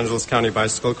Los Angeles County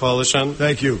Bicycle Coalition.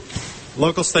 Thank you.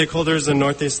 Local stakeholders in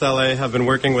Northeast LA have been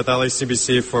working with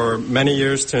LACBC for many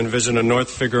years to envision a North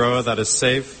Figueroa that is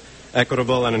safe,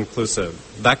 equitable, and inclusive.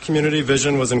 That community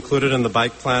vision was included in the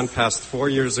bike plan passed 4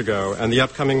 years ago and the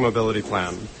upcoming mobility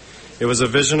plan. It was a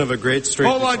vision of a great street.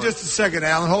 Hold on just a second,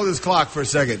 Alan. Hold this clock for a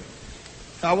second.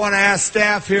 I want to ask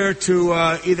staff here to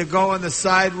either go in the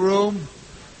side room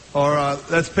or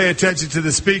let's pay attention to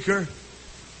the speaker.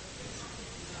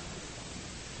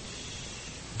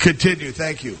 Continue.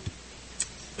 Thank you.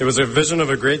 It was a vision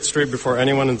of a great street before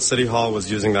anyone in City Hall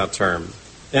was using that term.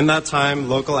 In that time,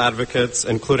 local advocates,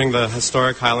 including the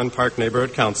historic Highland Park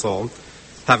Neighborhood Council,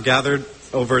 have gathered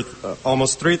over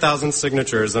almost 3,000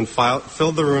 signatures and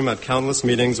filled the room at countless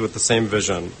meetings with the same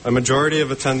vision. A majority of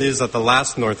attendees at the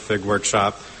last North Fig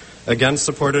workshop again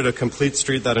supported a complete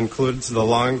street that includes the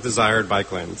long-desired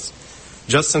bike lanes.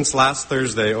 Just since last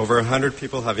Thursday, over 100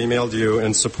 people have emailed you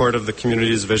in support of the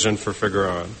community's vision for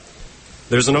Figueroa.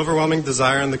 There's an overwhelming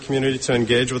desire in the community to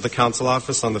engage with the council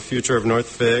office on the future of North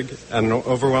Fig and an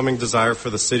overwhelming desire for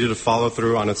the city to follow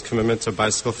through on its commitment to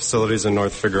bicycle facilities in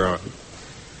North Figueroa.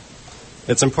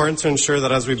 It's important to ensure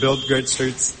that as we build great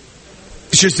streets...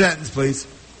 It's your sentence, please.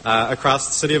 Across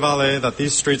the city of LA, that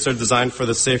these streets are designed for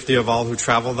the safety of all who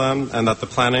travel them and that the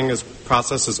planning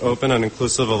process is open and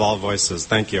inclusive of all voices.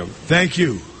 Thank you. Thank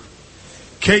you.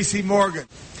 Casey Morgan.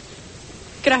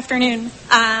 Good afternoon.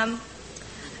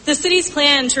 The city's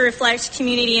plan to reflect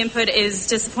community input is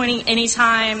disappointing any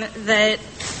time that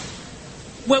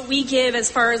what we give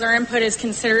as far as our input is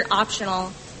considered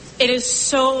optional. It is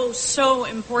so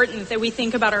important that we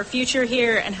think about our future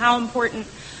here and how important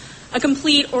a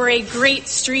complete or a great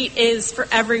street is for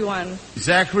everyone.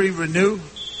 Zachary Renew.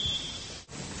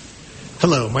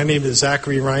 Hello, my name is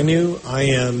Zachary Renew. I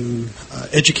am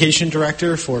Education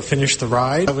Director for Finish the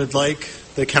Ride. I would like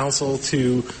the council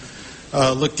to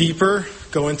look deeper,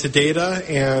 go into data,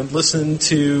 and listen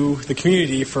to the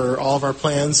community for all of our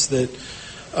plans that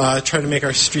try to make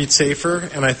our streets safer.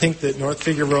 And I think that North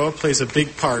Figueroa plays a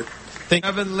big part.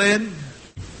 Kevin Lynn.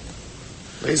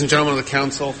 Ladies and gentlemen of the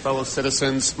council, fellow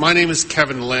citizens, my name is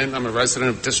Kevin Lynn. I'm a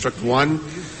resident of District 1.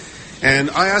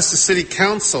 And I asked the City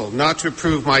Council not to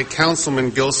approve my Councilman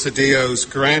Gil Cedillo's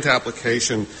grant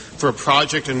application for a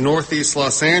project in Northeast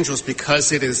Los Angeles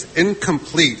because it is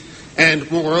incomplete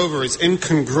and, moreover, is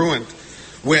incongruent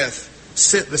with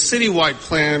the citywide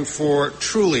plan for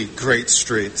truly great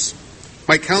streets.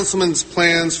 My councilman's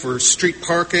plans for street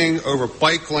parking over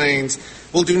bike lanes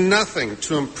will do nothing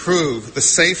to improve the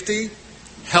safety,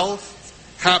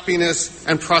 health, happiness,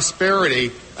 and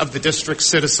prosperity of the district's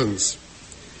citizens.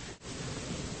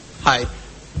 Hi,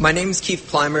 my name is Keith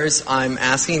Plymers. I'm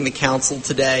asking the council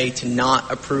today to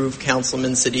not approve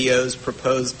Councilman Cedillo's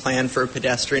proposed plan for a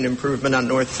pedestrian improvement on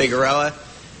North Figueroa.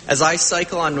 As I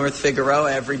cycle on North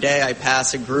Figueroa every day, I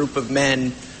pass a group of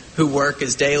men who work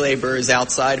as day laborers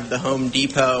outside of the Home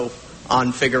Depot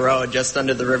on Figueroa just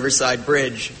under the Riverside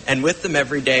Bridge. And with them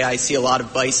every day, I see a lot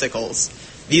of bicycles.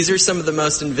 These are some of the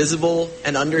most invisible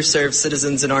and underserved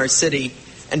citizens in our city,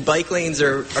 and bike lanes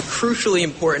are a crucially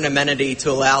important amenity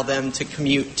to allow them to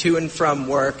commute to and from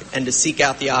work and to seek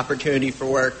out the opportunity for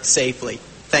work safely.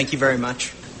 Thank you very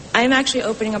much. I'm actually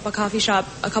opening up a coffee shop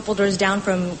a couple doors down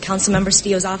from Councilmember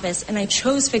Cedillo's office, and I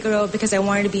chose Figueroa because I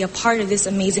wanted to be a part of this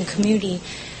amazing community,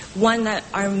 one that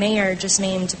our mayor just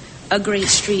named a great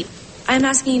street. I'm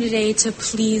asking you today to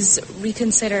please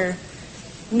reconsider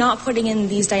not putting in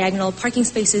these diagonal parking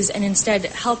spaces and instead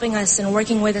helping us and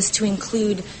working with us to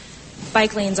include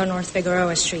bike lanes on North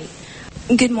Figueroa Street.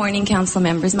 Good morning, council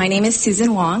members. My name is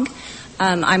Susan Wong.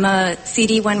 I'm a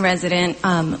CD1 resident.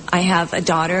 I have a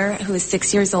daughter who is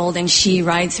 6 years old, and she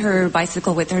rides her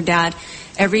bicycle with her dad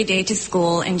every day to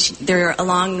school, and they're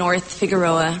along North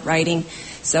Figueroa riding.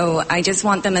 So I just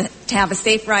want them to have a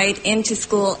safe ride into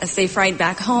school, a safe ride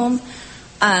back home.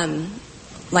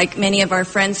 Like many of our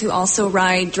friends who also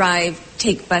ride, drive,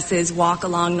 take buses, walk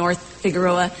along North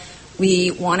Figueroa,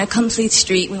 we want a complete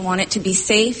street. We want it to be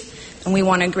safe, and we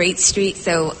want a great street.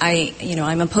 So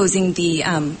I'm opposing the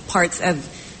parts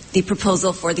of the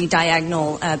proposal for the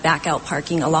diagonal back-out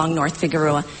parking along North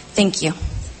Figueroa. Thank you.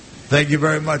 Thank you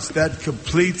very much. That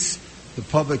completes the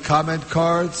public comment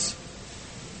cards.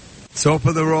 Let's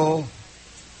open the roll,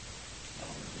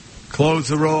 close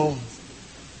the roll,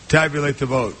 tabulate the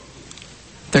vote.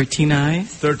 13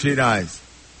 eyes. 13 eyes.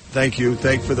 Thank you.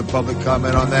 Thank you for the public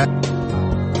comment on that.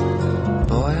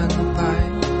 Boy on the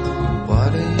bike,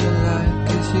 what do you like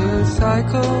as you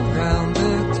cycle round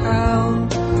the town?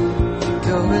 You're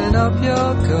going up,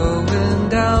 you're going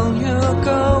down, you're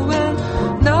going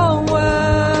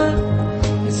nowhere.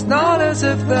 It's not as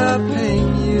if they're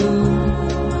paying you.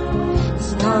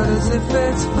 It's not as if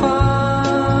it's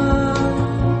fun.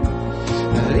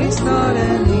 At least not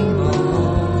anymore.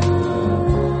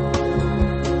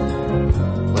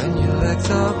 When your legs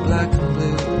are black and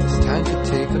blue, it's time to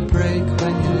take a break.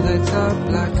 When your legs are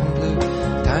black and blue,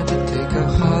 time to take a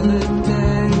holiday.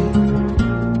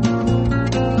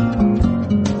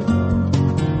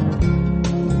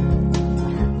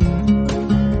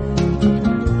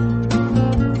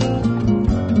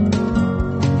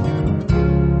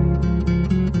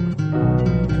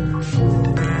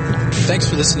 Thanks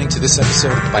for listening to this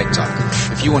episode of Bike Talk.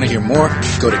 If you want to hear more,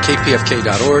 go to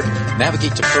kpfk.org,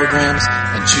 navigate to programs,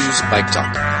 and choose Bike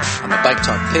Talk. On the Bike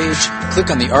Talk page, click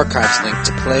on the archives link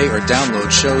to play or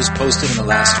download shows posted in the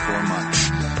last 4 months.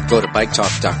 Go to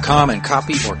biketalk.com and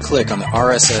copy or click on the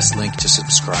RSS link to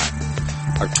subscribe.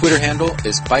 Our Twitter handle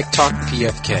is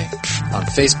BikeTalkPFK. On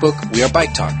Facebook, we are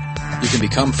Bike Talk. You can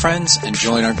become friends and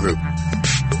join our group.